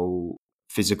how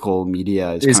physical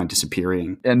media is is kind of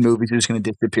disappearing. and movies are just going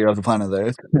to disappear off the planet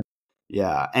Earth.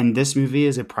 Yeah, and this movie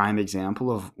is a prime example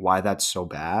of why that's so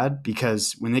bad.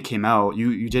 Because when it came out,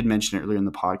 you did mention it earlier in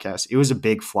the podcast. It was a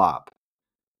big flop,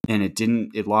 and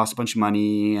it lost a bunch of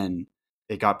money, and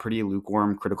it got pretty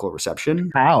lukewarm critical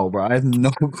reception. How, bro? I have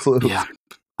no clue. Yeah,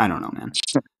 I don't know, man.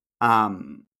 Too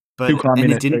But and it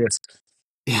communist, I didn't. guess.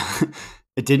 Yeah,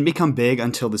 it didn't become big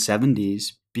until the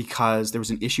 70s because there was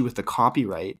an issue with the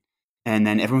copyright, and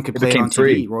then everyone could It play it became on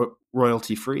free. TV,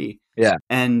 royalty free. Yeah.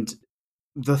 And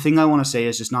the thing I want to say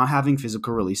is just not having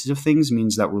physical releases of things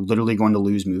means that we're literally going to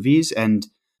lose movies. And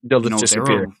They'll you just know,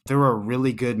 disappear. there are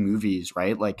really good movies,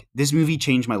 right? Like this movie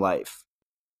changed my life.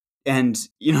 And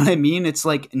you know what I mean? It's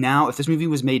like now, if this movie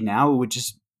was made now, it would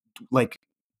just like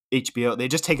HBO. They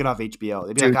just take it off HBO.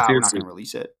 They'd be Dude, like, we're not seriously. going to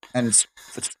release it. And it's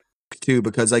too,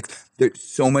 because like there's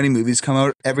so many movies come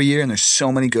out every year, and there's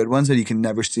so many good ones that you can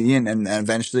never see, and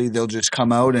eventually they'll just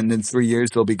come out, and in 3 years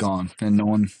they'll be gone, and no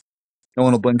one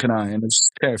will blink an eye, and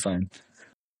it's terrifying.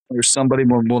 There's somebody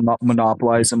more will not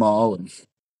monopolize them all. And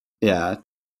Yeah.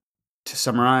 To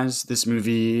summarize, this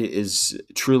movie is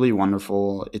truly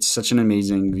wonderful. It's such an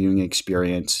amazing viewing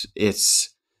experience.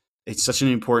 It's such an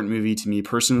important movie to me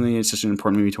personally. It's such an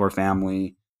important movie to our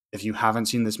family. If you haven't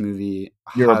seen this movie,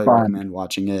 I You're a highly bum. recommend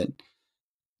watching it.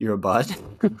 You're a bud?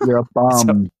 You're a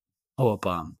bum. A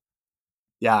bum.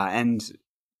 Yeah, and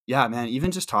yeah, man,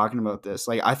 even just talking about this,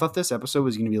 like I thought this episode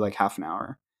was going to be like half an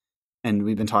hour, and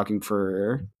we've been talking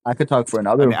for I could talk for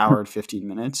another an hour and 15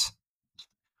 minutes.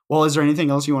 Well, is there anything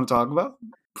else you want to talk about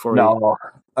before we? No,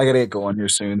 I gotta get going here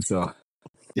soon. So,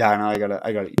 Yeah, I know.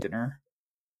 I gotta eat dinner.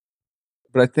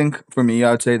 but I think for me,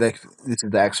 I would say that this is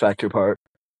the X Factor part.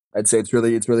 I'd say it's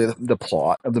really the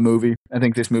plot of the movie. I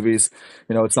think this movie is,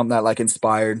 it's something that like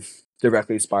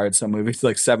directly inspired some movies.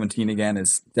 Like 17 again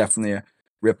is definitely a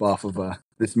rip off of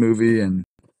this movie, and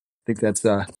I think that's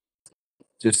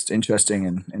just interesting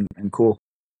and cool.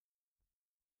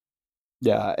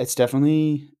 Yeah, it's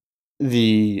definitely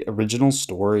the original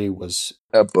story was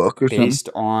A book or something. based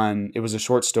on. It was a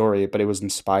short story, but it was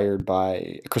inspired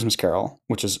by A Christmas Carol,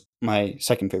 which is my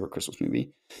second favorite Christmas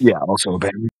movie. Yeah, also a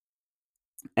band.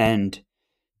 And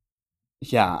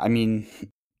yeah, I mean,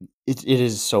 it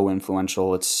is so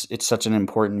influential. It's such an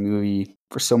important movie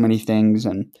for so many things,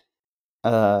 and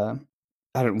I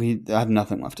have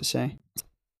nothing left to say.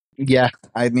 Yeah,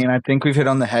 I mean, I think we've hit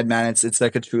on the head, man. It's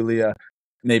like a truly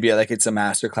maybe like it's a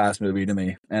masterclass movie to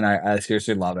me, and I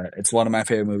seriously love it. It's one of my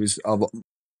favorite movies of.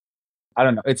 I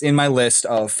don't know. It's in my list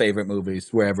of favorite movies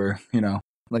wherever,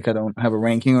 like I don't have a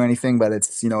ranking or anything, but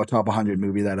it's, a top 100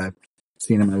 movie that I've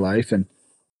seen in my life. And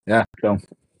yeah, so.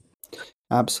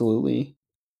 Absolutely.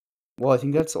 Well, I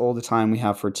think that's all the time we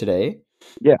have for today.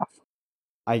 Yeah.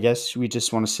 I guess we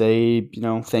just want to say,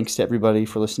 thanks to everybody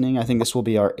for listening. I think this will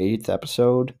be our 8th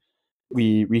episode.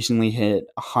 We recently hit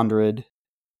 100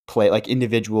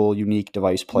 individual unique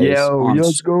device plays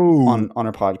let's go. on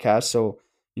our podcast. So,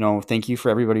 thank you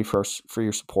for everybody for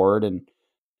your support, and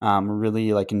we're really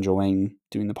enjoying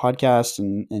doing the podcast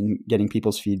and getting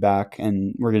people's feedback,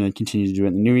 and we're going to continue to do it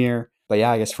in the new year. But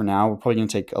yeah, I guess for now we're probably going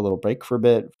to take a little break for a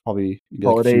bit, probably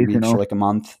maybe a few weeks or a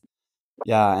month.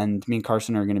 Yeah, and me and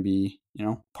Carson are going to be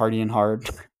partying hard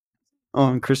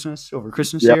over Christmas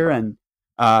here, and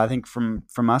I think from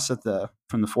us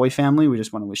from the Foy family, we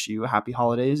just want to wish you a happy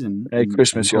holidays and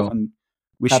Christmas, and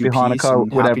wish happy you peace Hanukkah,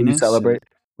 and whatever you celebrate.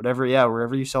 Wherever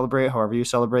you celebrate, however you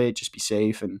celebrate, just be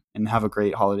safe and have a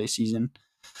great holiday season.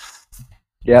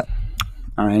 Yeah.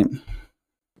 All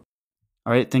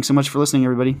right. Thanks so much for listening,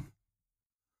 everybody.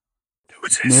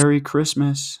 Merry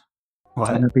Christmas. What?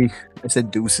 I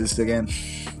said deuces again.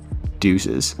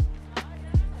 Deuces.